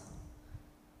cross.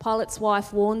 Pilate's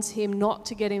wife warns him not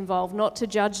to get involved, not to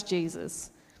judge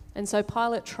Jesus. And so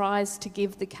Pilate tries to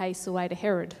give the case away to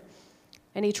Herod.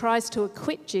 And he tries to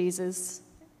acquit Jesus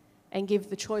and give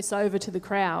the choice over to the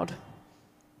crowd.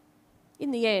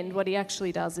 In the end, what he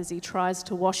actually does is he tries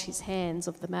to wash his hands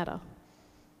of the matter.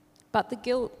 But the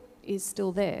guilt is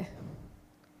still there.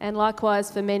 And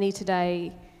likewise for many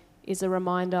today is a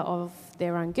reminder of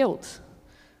their own guilt.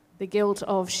 The guilt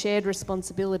of shared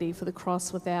responsibility for the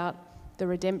cross without the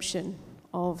redemption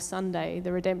of Sunday,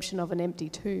 the redemption of an empty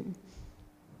tomb.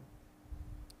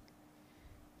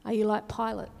 Are you like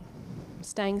Pilate,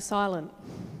 staying silent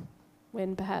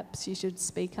when perhaps you should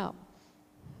speak up?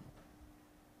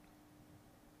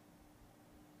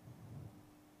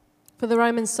 For the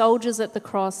Roman soldiers at the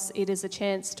cross, it is a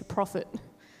chance to profit.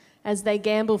 As they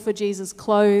gamble for Jesus'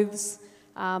 clothes,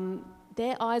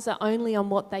 their eyes are only on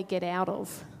what they get out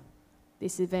of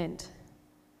this event.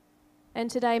 And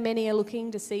today many are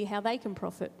looking to see how they can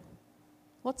profit.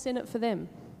 What's in it for them?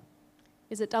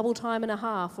 Is it double time and a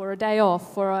half, or a day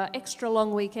off, or an extra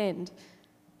long weekend?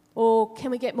 Or can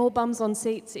we get more bums on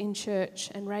seats in church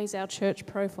and raise our church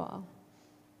profile?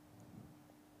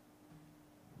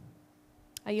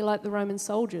 Are you like the Roman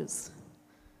soldiers,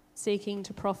 seeking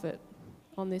to profit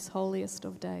on this holiest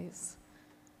of days?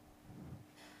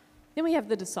 Then we have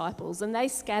the disciples, and they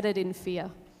scattered in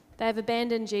fear. They have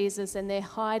abandoned Jesus and they're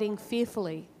hiding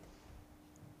fearfully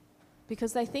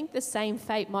because they think the same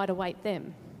fate might await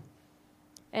them.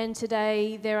 And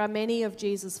today there are many of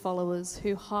Jesus' followers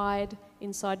who hide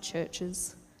inside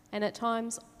churches, and at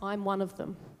times I'm one of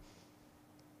them.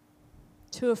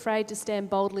 Too afraid to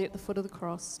stand boldly at the foot of the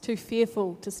cross, too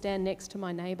fearful to stand next to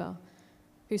my neighbour,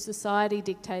 who society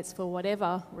dictates for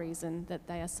whatever reason that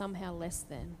they are somehow less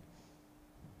than.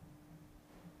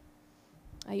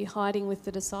 Are you hiding with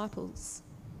the disciples?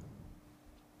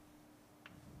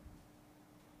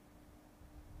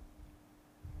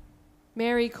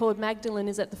 Mary, called Magdalene,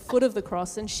 is at the foot of the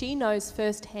cross, and she knows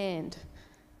firsthand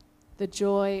the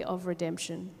joy of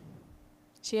redemption.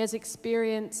 She has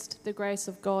experienced the grace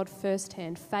of God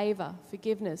firsthand, favour,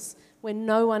 forgiveness, when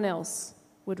no one else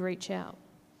would reach out.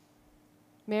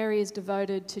 Mary is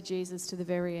devoted to Jesus to the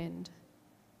very end.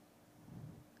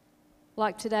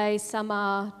 Like today, some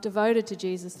are devoted to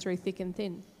Jesus through thick and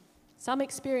thin. Some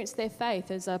experience their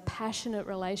faith as a passionate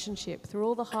relationship through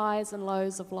all the highs and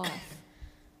lows of life.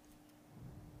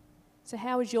 So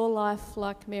how is your life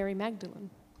like Mary Magdalene?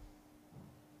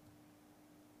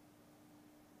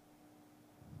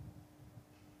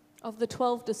 Of the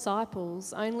 12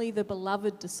 disciples, only the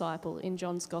beloved disciple in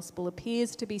John's Gospel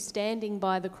appears to be standing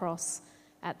by the cross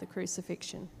at the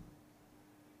crucifixion.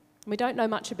 We don't know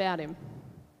much about him.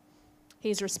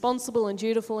 He's responsible and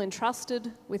dutiful,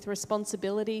 entrusted with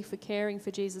responsibility for caring for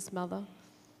Jesus' mother.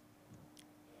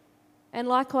 And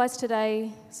likewise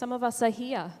today, some of us are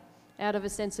here out of a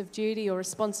sense of duty or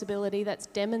responsibility that's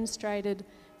demonstrated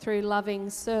through loving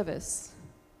service.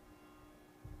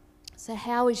 So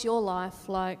how is your life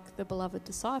like the beloved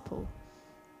disciple?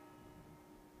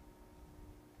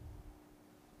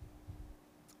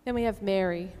 Then we have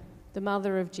Mary, the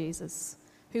mother of Jesus,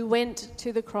 who went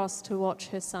to the cross to watch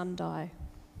her son die.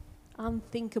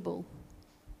 Unthinkable.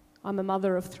 I'm a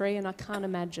mother of 3 and I can't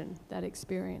imagine that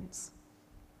experience.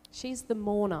 She's the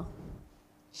mourner.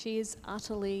 She is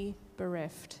utterly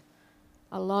bereft,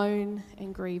 alone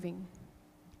and grieving,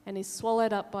 and is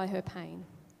swallowed up by her pain.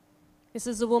 This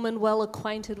is a woman well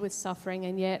acquainted with suffering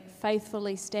and yet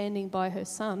faithfully standing by her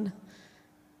son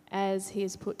as he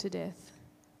is put to death,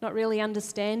 not really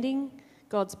understanding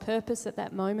God's purpose at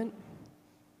that moment.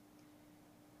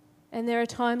 And there are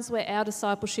times where our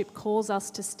discipleship calls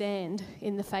us to stand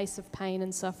in the face of pain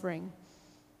and suffering.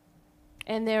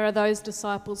 And there are those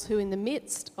disciples who, in the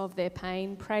midst of their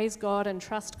pain, praise God and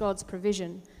trust God's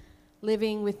provision,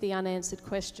 living with the unanswered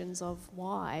questions of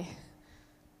why.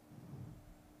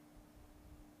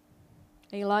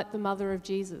 Are you like the mother of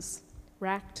Jesus,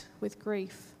 racked with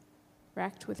grief,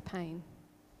 racked with pain?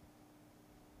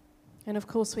 And of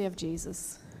course we have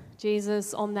Jesus.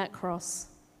 Jesus on that cross.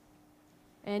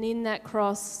 And in that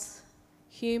cross,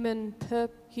 human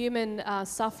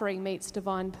suffering meets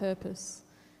divine purpose.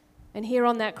 And here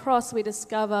on that cross, we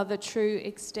discover the true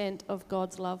extent of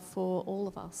God's love for all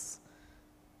of us.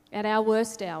 At our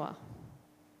worst hour,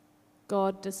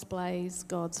 God displays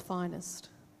God's finest.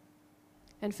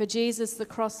 And for Jesus, the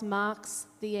cross marks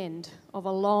the end of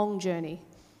a long journey,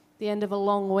 the end of a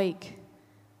long week,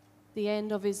 the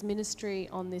end of his ministry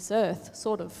on this earth,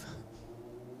 sort of.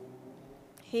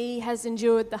 He has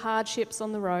endured the hardships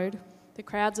on the road, the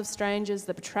crowds of strangers,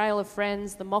 the betrayal of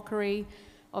friends, the mockery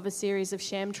of a series of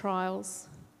sham trials.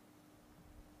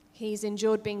 He's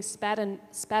endured being spat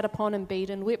upon and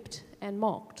beaten, whipped and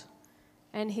mocked.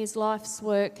 And his life's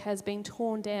work has been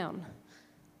torn down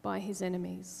by his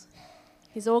enemies.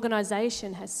 His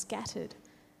organisation has scattered,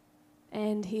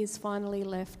 and he is finally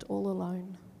left all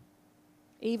alone,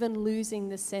 even losing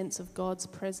the sense of God's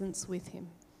presence with him.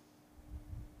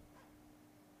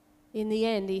 In the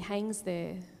end, he hangs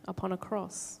there upon a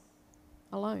cross,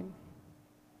 alone.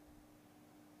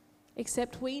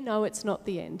 Except we know it's not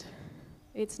the end.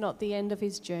 It's not the end of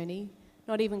his journey,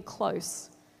 not even close.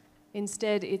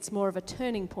 Instead, it's more of a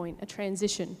turning point, a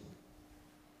transition.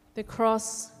 The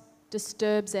cross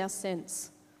disturbs our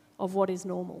sense of what is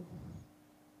normal.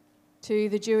 To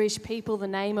the Jewish people, the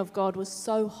name of God was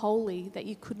so holy that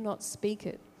you could not speak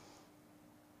it.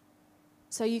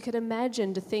 So you could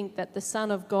imagine to think that the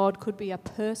Son of God could be a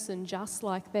person just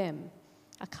like them,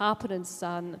 a carpenter's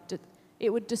son.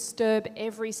 It would disturb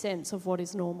every sense of what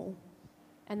is normal.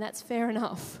 And that's fair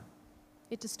enough.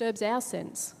 It disturbs our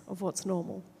sense of what's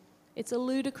normal. It's a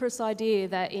ludicrous idea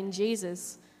that in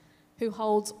Jesus, who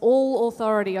holds all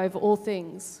authority over all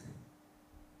things,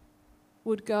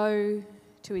 would go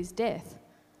to his death,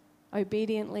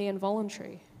 obediently and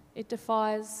voluntary. It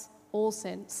defies all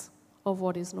sense of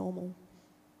what is normal.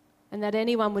 And that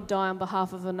anyone would die on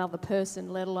behalf of another person,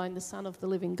 let alone the Son of the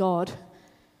living God,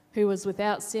 who was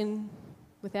without sin,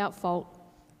 without fault,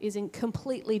 is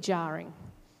completely jarring.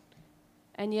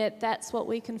 And yet that's what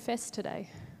we confess today.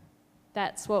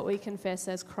 That's what we confess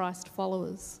as Christ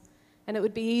followers. And it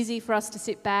would be easy for us to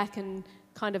sit back and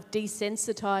kind of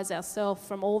desensitize ourselves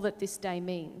from all that this day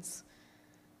means,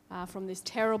 from this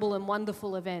terrible and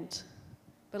wonderful event,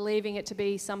 believing it to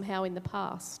be somehow in the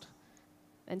past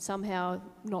and somehow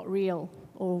not real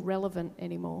or relevant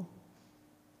anymore.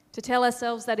 To tell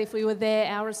ourselves that if we were there,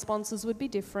 our responses would be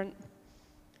different.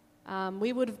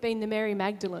 We would have been the Mary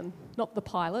Magdalene, not the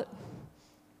Pilate,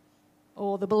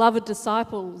 or the beloved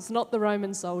disciples, not the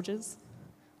Roman soldiers,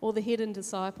 or the hidden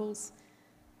disciples.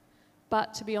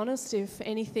 But to be honest, if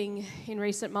anything in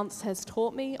recent months has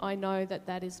taught me, I know that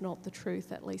that is not the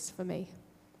truth, at least for me.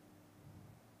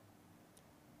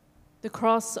 The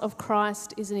cross of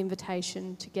Christ is an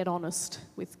invitation to get honest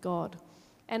with God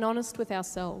and honest with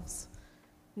ourselves,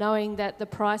 knowing that the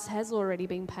price has already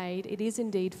been paid, it is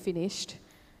indeed finished,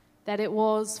 that it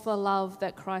was for love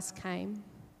that Christ came,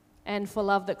 and for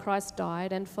love that Christ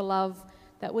died, and for love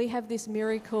that we have this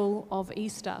miracle of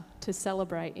Easter to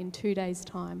celebrate in 2 days'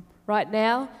 time. Right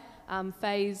now,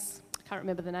 Faye's, I can't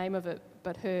remember the name of it,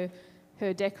 but her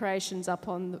decorations up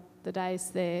on the dais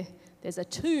there, there's a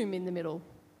tomb in the middle.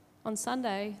 On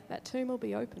Sunday, that tomb will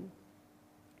be open.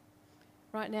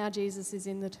 Right now, Jesus is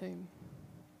in the tomb.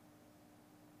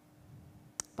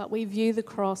 But we view the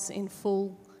cross in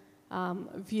full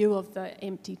view of the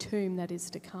empty tomb that is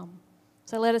to come.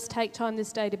 So let us take time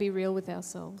this day to be real with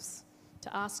ourselves,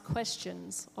 to ask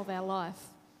questions of our life.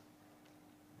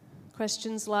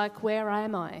 Questions like, where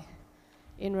am I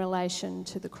in relation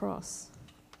to the cross?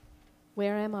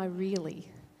 Where am I really?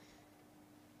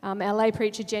 Our lay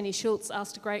preacher Jenny Schultz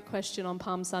asked a great question on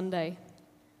Palm Sunday.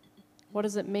 What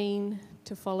does it mean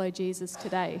to follow Jesus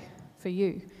today for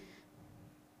you?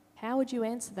 How would you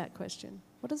answer that question?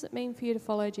 What does it mean for you to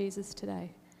follow Jesus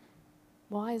today?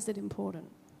 Why is it important?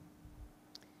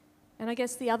 And I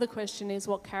guess the other question is,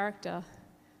 what character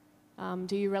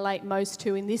do you relate most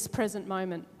to in this present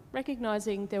moment?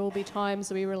 Recognizing there will be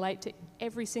times we relate to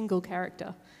every single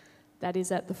character that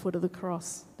is at the foot of the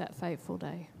cross that fateful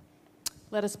day.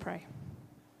 Let us pray.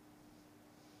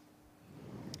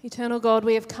 Eternal God,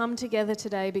 we have come together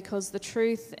today because the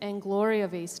truth and glory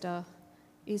of Easter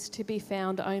is to be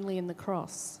found only in the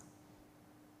cross.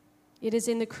 It is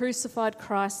in the crucified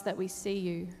Christ that we see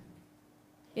you,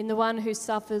 in the one who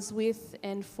suffers with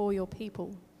and for your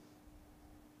people.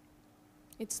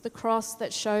 It's the cross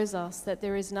that shows us that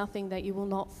there is nothing that you will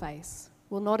not face,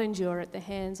 will not endure at the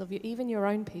hands of even your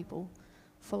own people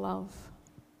for love.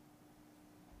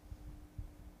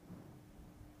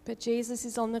 But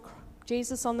Jesus on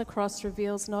the cross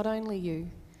reveals not only you,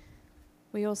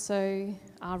 we also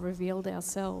are revealed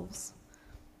ourselves.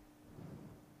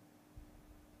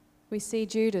 We see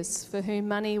Judas, for whom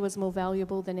money was more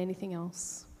valuable than anything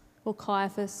else, or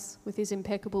Caiaphas, with his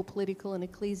impeccable political and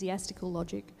ecclesiastical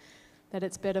logic, that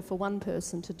it's better for one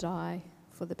person to die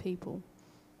for the people.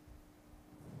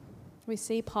 We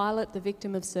see Pilate, the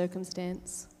victim of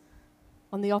circumstance,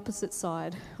 on the opposite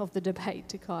side of the debate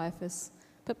to Caiaphas,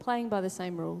 but playing by the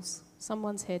same rules.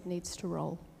 Someone's head needs to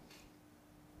roll.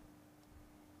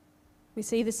 We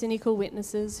see the cynical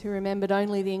witnesses who remembered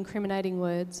only the incriminating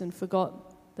words and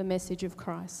forgot the message of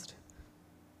Christ.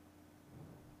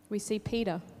 We see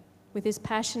Peter with his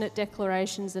passionate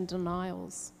declarations and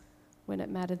denials when it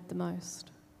mattered the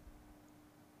most.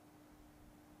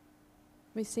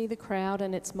 We see the crowd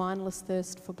and its mindless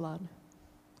thirst for blood,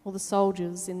 or the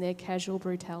soldiers in their casual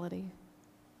brutality.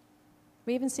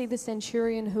 We even see the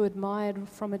centurion who admired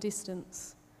from a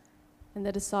distance and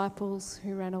the disciples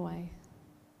who ran away.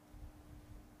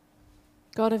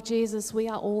 God of Jesus, we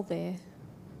are all there.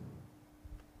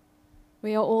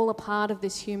 We are all a part of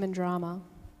this human drama.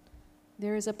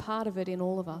 There is a part of it in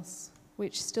all of us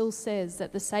which still says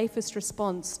that the safest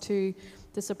response to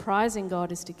the surprising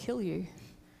God is to kill you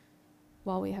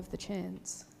while we have the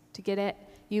chance, to get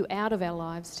you out of our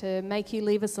lives, to make you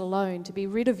leave us alone, to be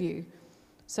rid of you,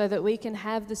 so that we can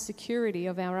have the security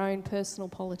of our own personal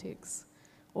politics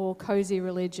or cozy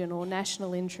religion or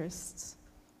national interests.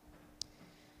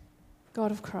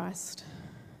 God of Christ,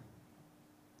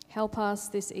 help us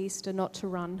this Easter not to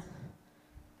run,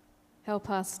 Help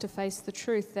us to face the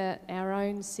truth that our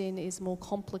own sin is more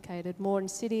complicated, more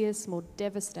insidious, more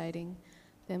devastating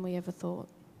than we ever thought,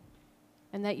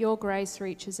 and that your grace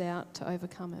reaches out to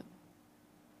overcome it.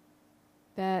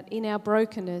 That in our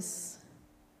brokenness,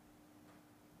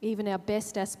 even our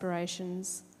best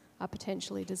aspirations are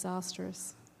potentially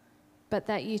disastrous, but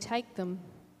that you take them,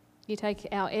 you take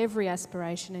our every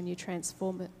aspiration and you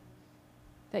transform it.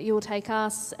 That you will take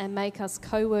us and make us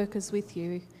co-workers with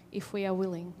you if we are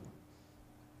willing.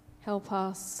 Help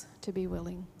us to be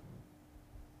willing.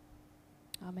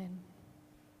 Amen.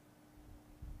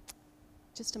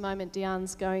 Just a moment,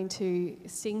 Diane's going to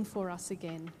sing for us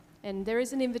again. And there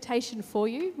is an invitation for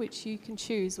you, which you can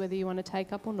choose whether you want to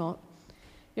take up or not.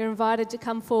 You're invited to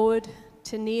come forward,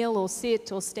 to kneel or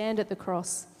sit or stand at the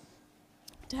cross,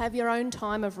 to have your own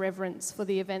time of reverence for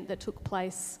the event that took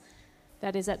place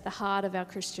that is at the heart of our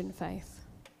Christian faith.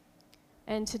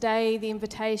 And today the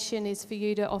invitation is for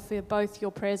you to offer both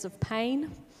your prayers of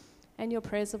pain and your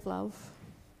prayers of love.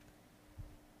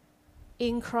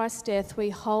 In Christ's death, we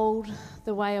hold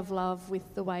the way of love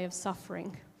with the way of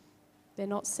suffering. They're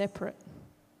not separate,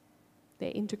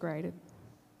 they're integrated.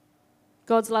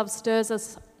 God's love stirs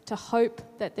us to hope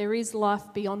that there is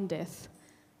life beyond death.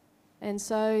 And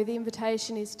so the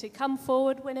invitation is to come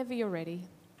forward whenever you're ready.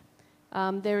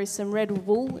 There is some red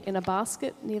wool in a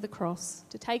basket near the cross.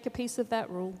 To take a piece of that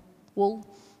wool,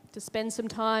 to spend some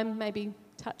time maybe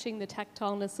touching the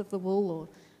tactileness of the wool or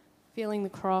feeling the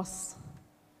cross,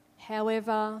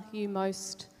 however you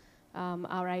most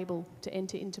are able to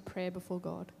enter into prayer before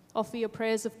God. Offer your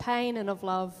prayers of pain and of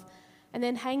love, and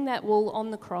then hang that wool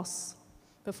on the cross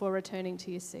before returning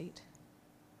to your seat.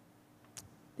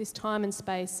 This time and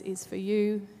space is for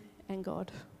you and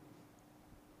God.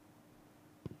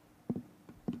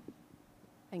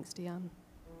 Thanks, Diane.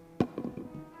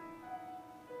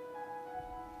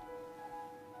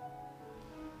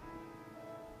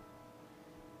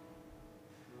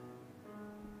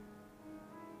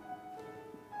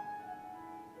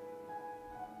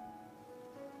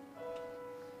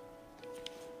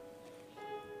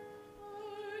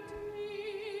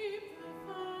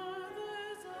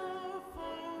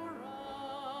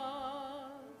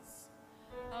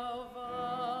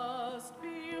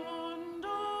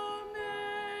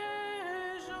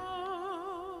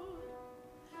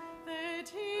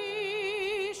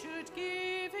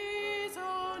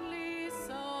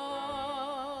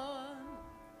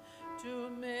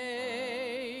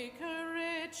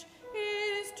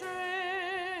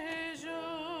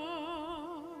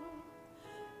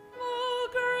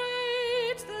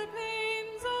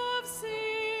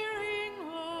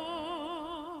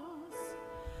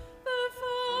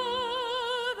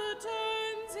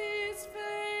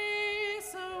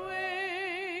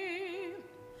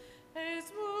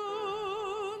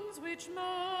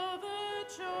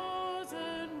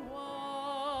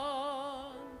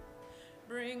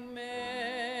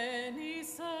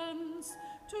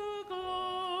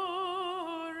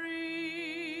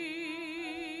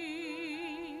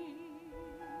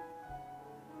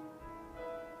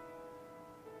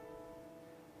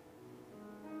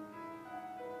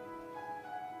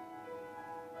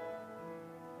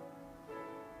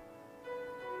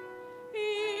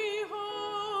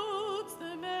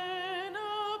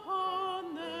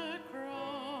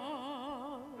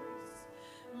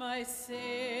 My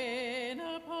sin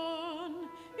upon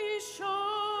his shoulders,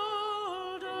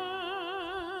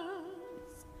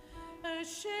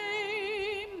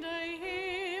 ashamed I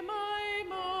hear my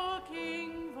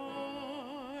mocking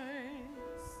voice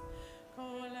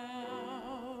call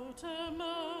out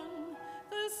among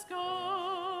the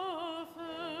scoffers.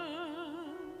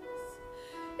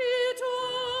 It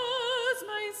was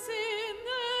my sin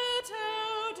that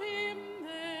held him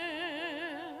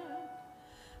there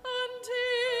until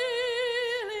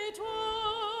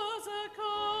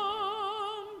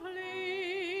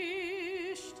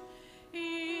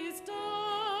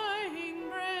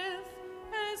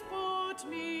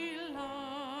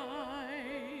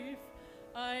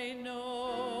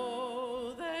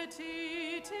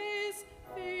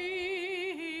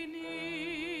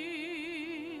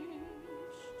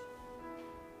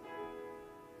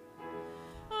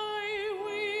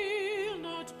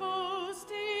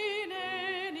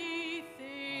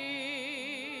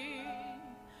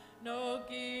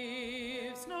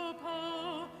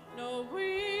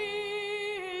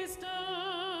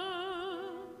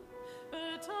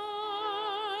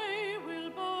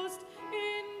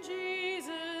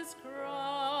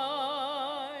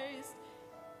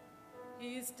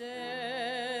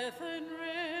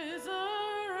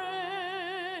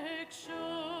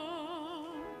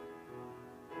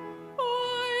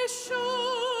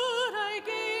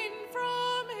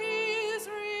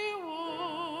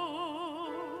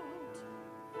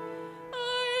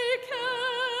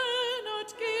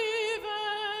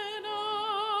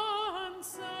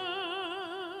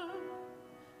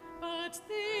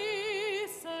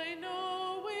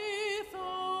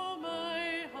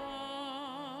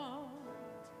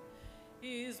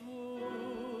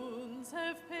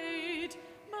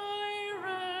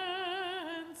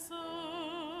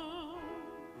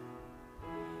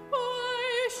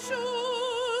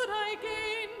should I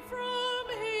gain from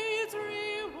his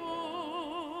reward?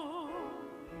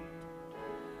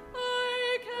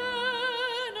 I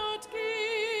cannot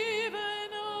give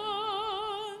an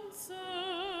answer,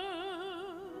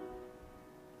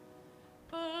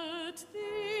 but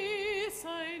this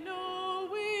I know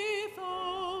with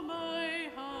all my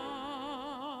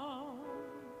heart.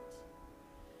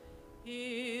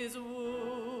 His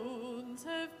wounds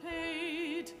have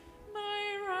paid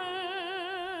my ransom.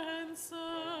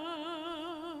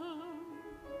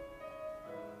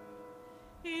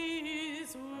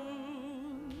 His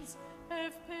wounds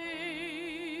have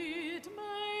paid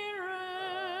my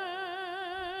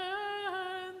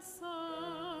ransom.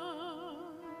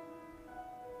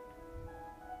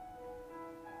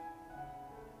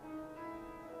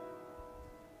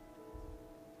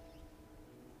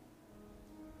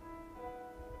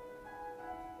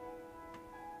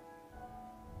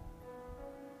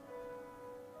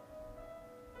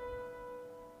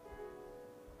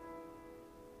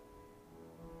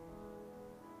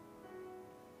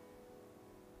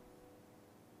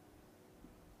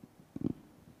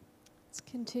 Let's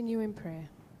continue in prayer.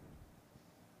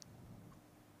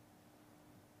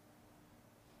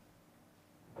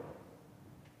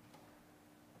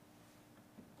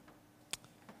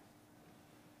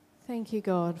 Thank you,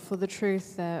 God, for the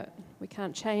truth that we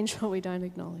can't change what we don't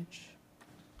acknowledge.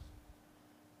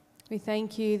 We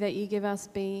thank you that you give us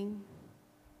being,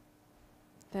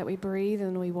 that we breathe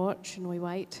and we watch and we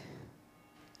wait,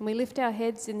 and we lift our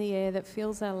heads in the air that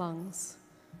fills our lungs,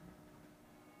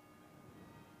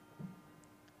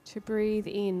 to breathe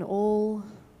in all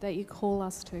that you call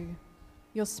us to,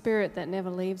 your spirit that never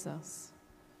leaves us.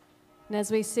 And as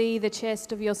we see the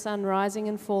chest of your Son rising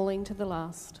and falling to the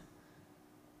last,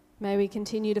 may we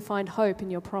continue to find hope in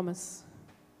your promise,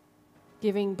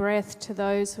 giving breath to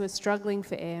those who are struggling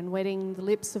for air and wetting the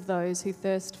lips of those who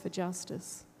thirst for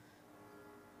justice.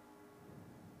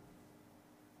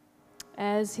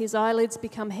 As his eyelids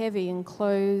become heavy and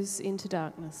close into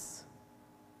darkness,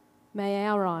 may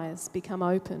our eyes become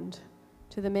opened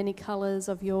to the many colours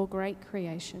of your great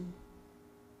creation.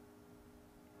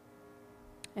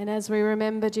 And as we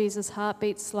remember Jesus'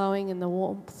 heartbeat slowing and the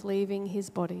warmth leaving his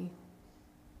body,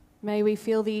 may we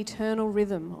feel the eternal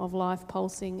rhythm of life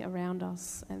pulsing around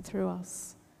us and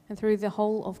through the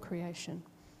whole of creation.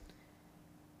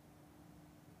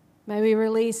 May we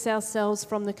release ourselves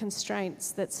from the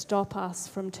constraints that stop us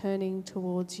from turning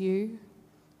towards you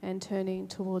and turning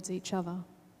towards each other.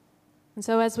 And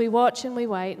so as we watch and we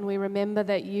wait and we remember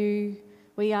that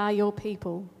we are your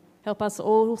people, help us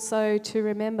also to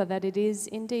remember that it is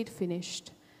indeed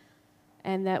finished,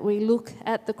 and that we look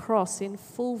at the cross in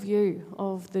full view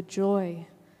of the joy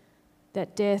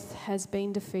that death has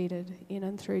been defeated in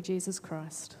and through Jesus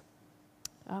Christ.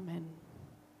 Amen.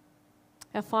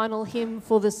 Our final hymn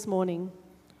for this morning,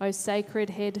 O Sacred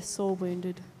Head Sore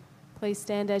Wounded. Please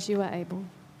stand as you are able.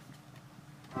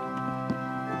 With revenge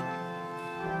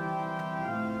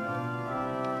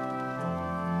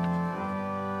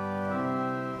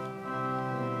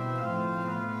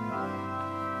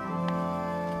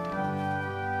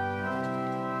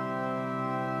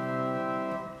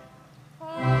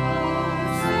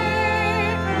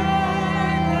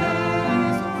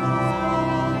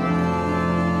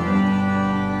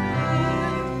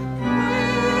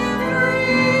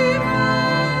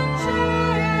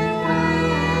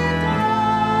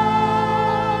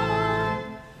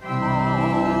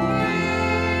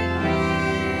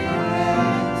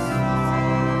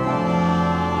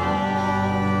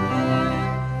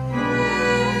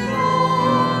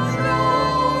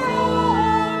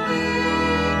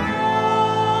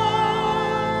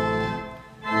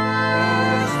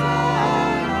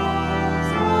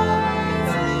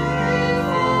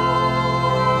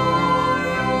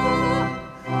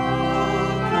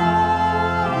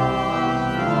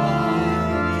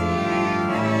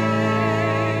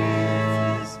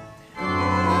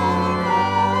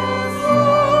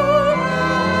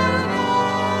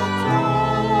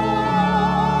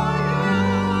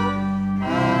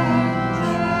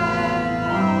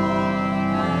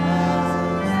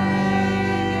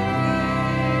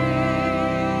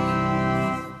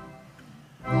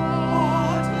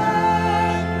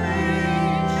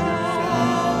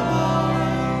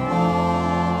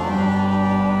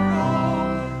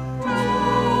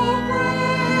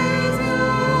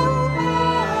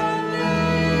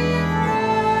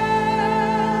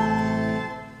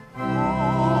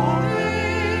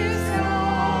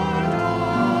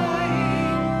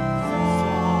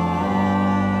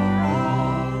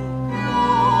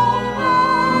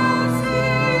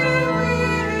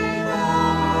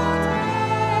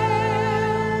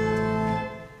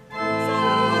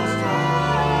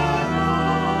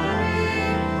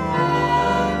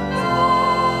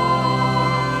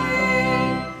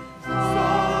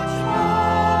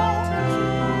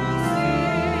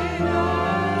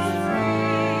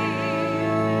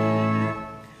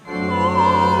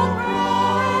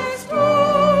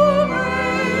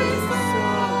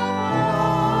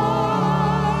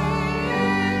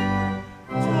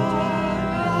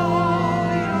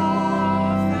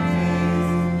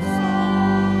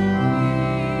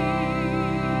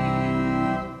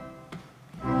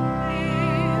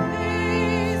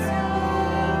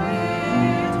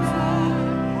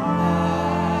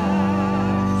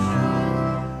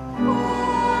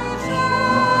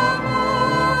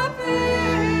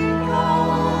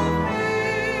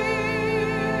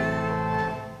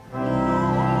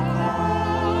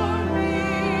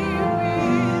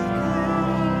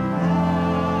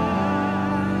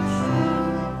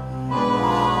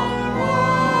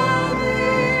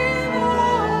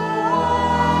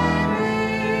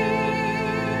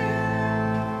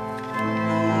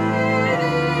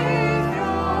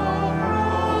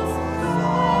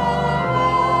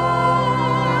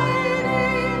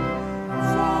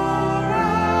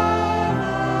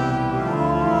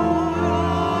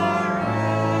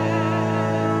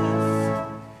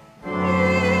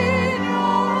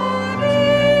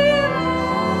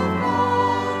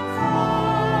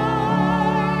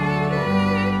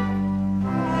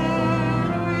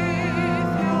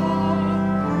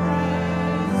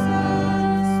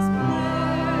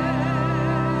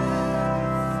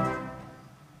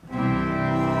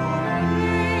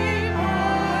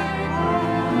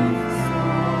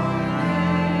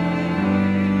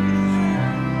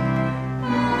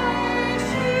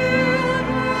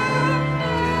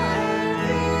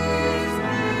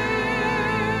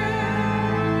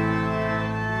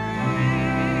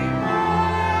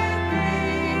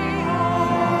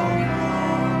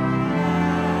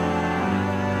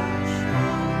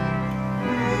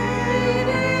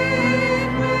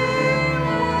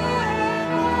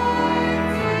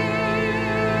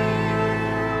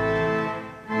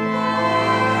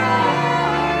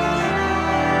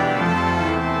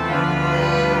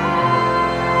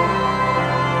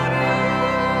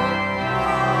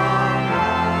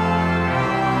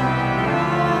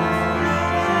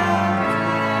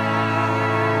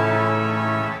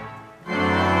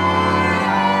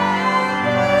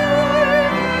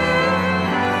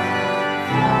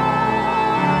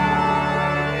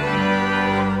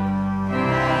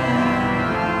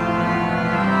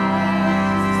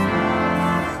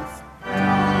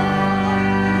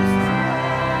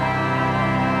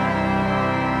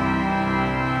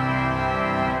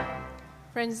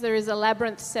Friends, there is a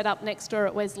labyrinth set up next door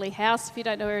at Wesley House. If you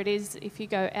don't know where it is, if you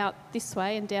go out this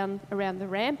way and down around the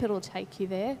ramp, it'll take you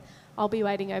there. I'll be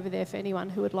waiting over there for anyone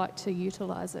who would like to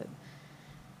utilise it.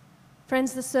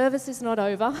 Friends, the service is not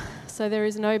over, so there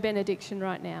is no benediction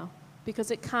right now,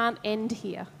 because it can't end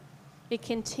here. It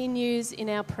continues in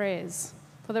our prayers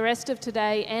for the rest of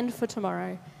today and for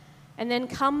tomorrow, and then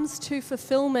comes to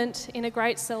fulfilment in a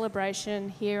great celebration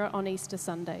here on Easter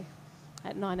Sunday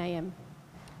at 9 a.m.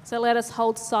 So let us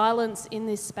hold silence in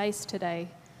this space today,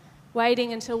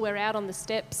 waiting until we're out on the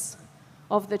steps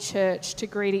of the church to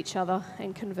greet each other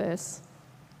and converse.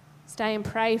 Stay and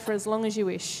pray for as long as you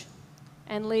wish,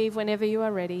 and leave whenever you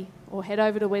are ready, or head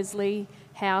over to Wesley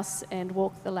House and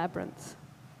walk the labyrinth.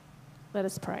 Let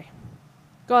us pray.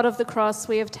 God of the cross,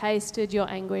 we have tasted your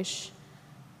anguish.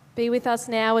 Be with us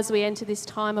now as we enter this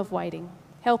time of waiting.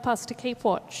 Help us to keep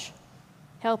watch.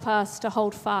 Help us to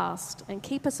hold fast and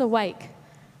keep us awake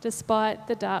despite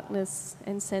the darkness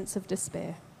and sense of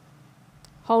despair.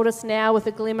 Hold us now with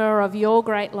a glimmer of your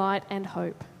great light and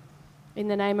hope. In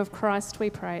the name of Christ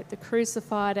we pray, the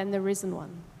crucified and the risen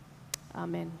one.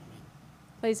 Amen.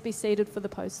 Please be seated for the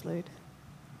postlude.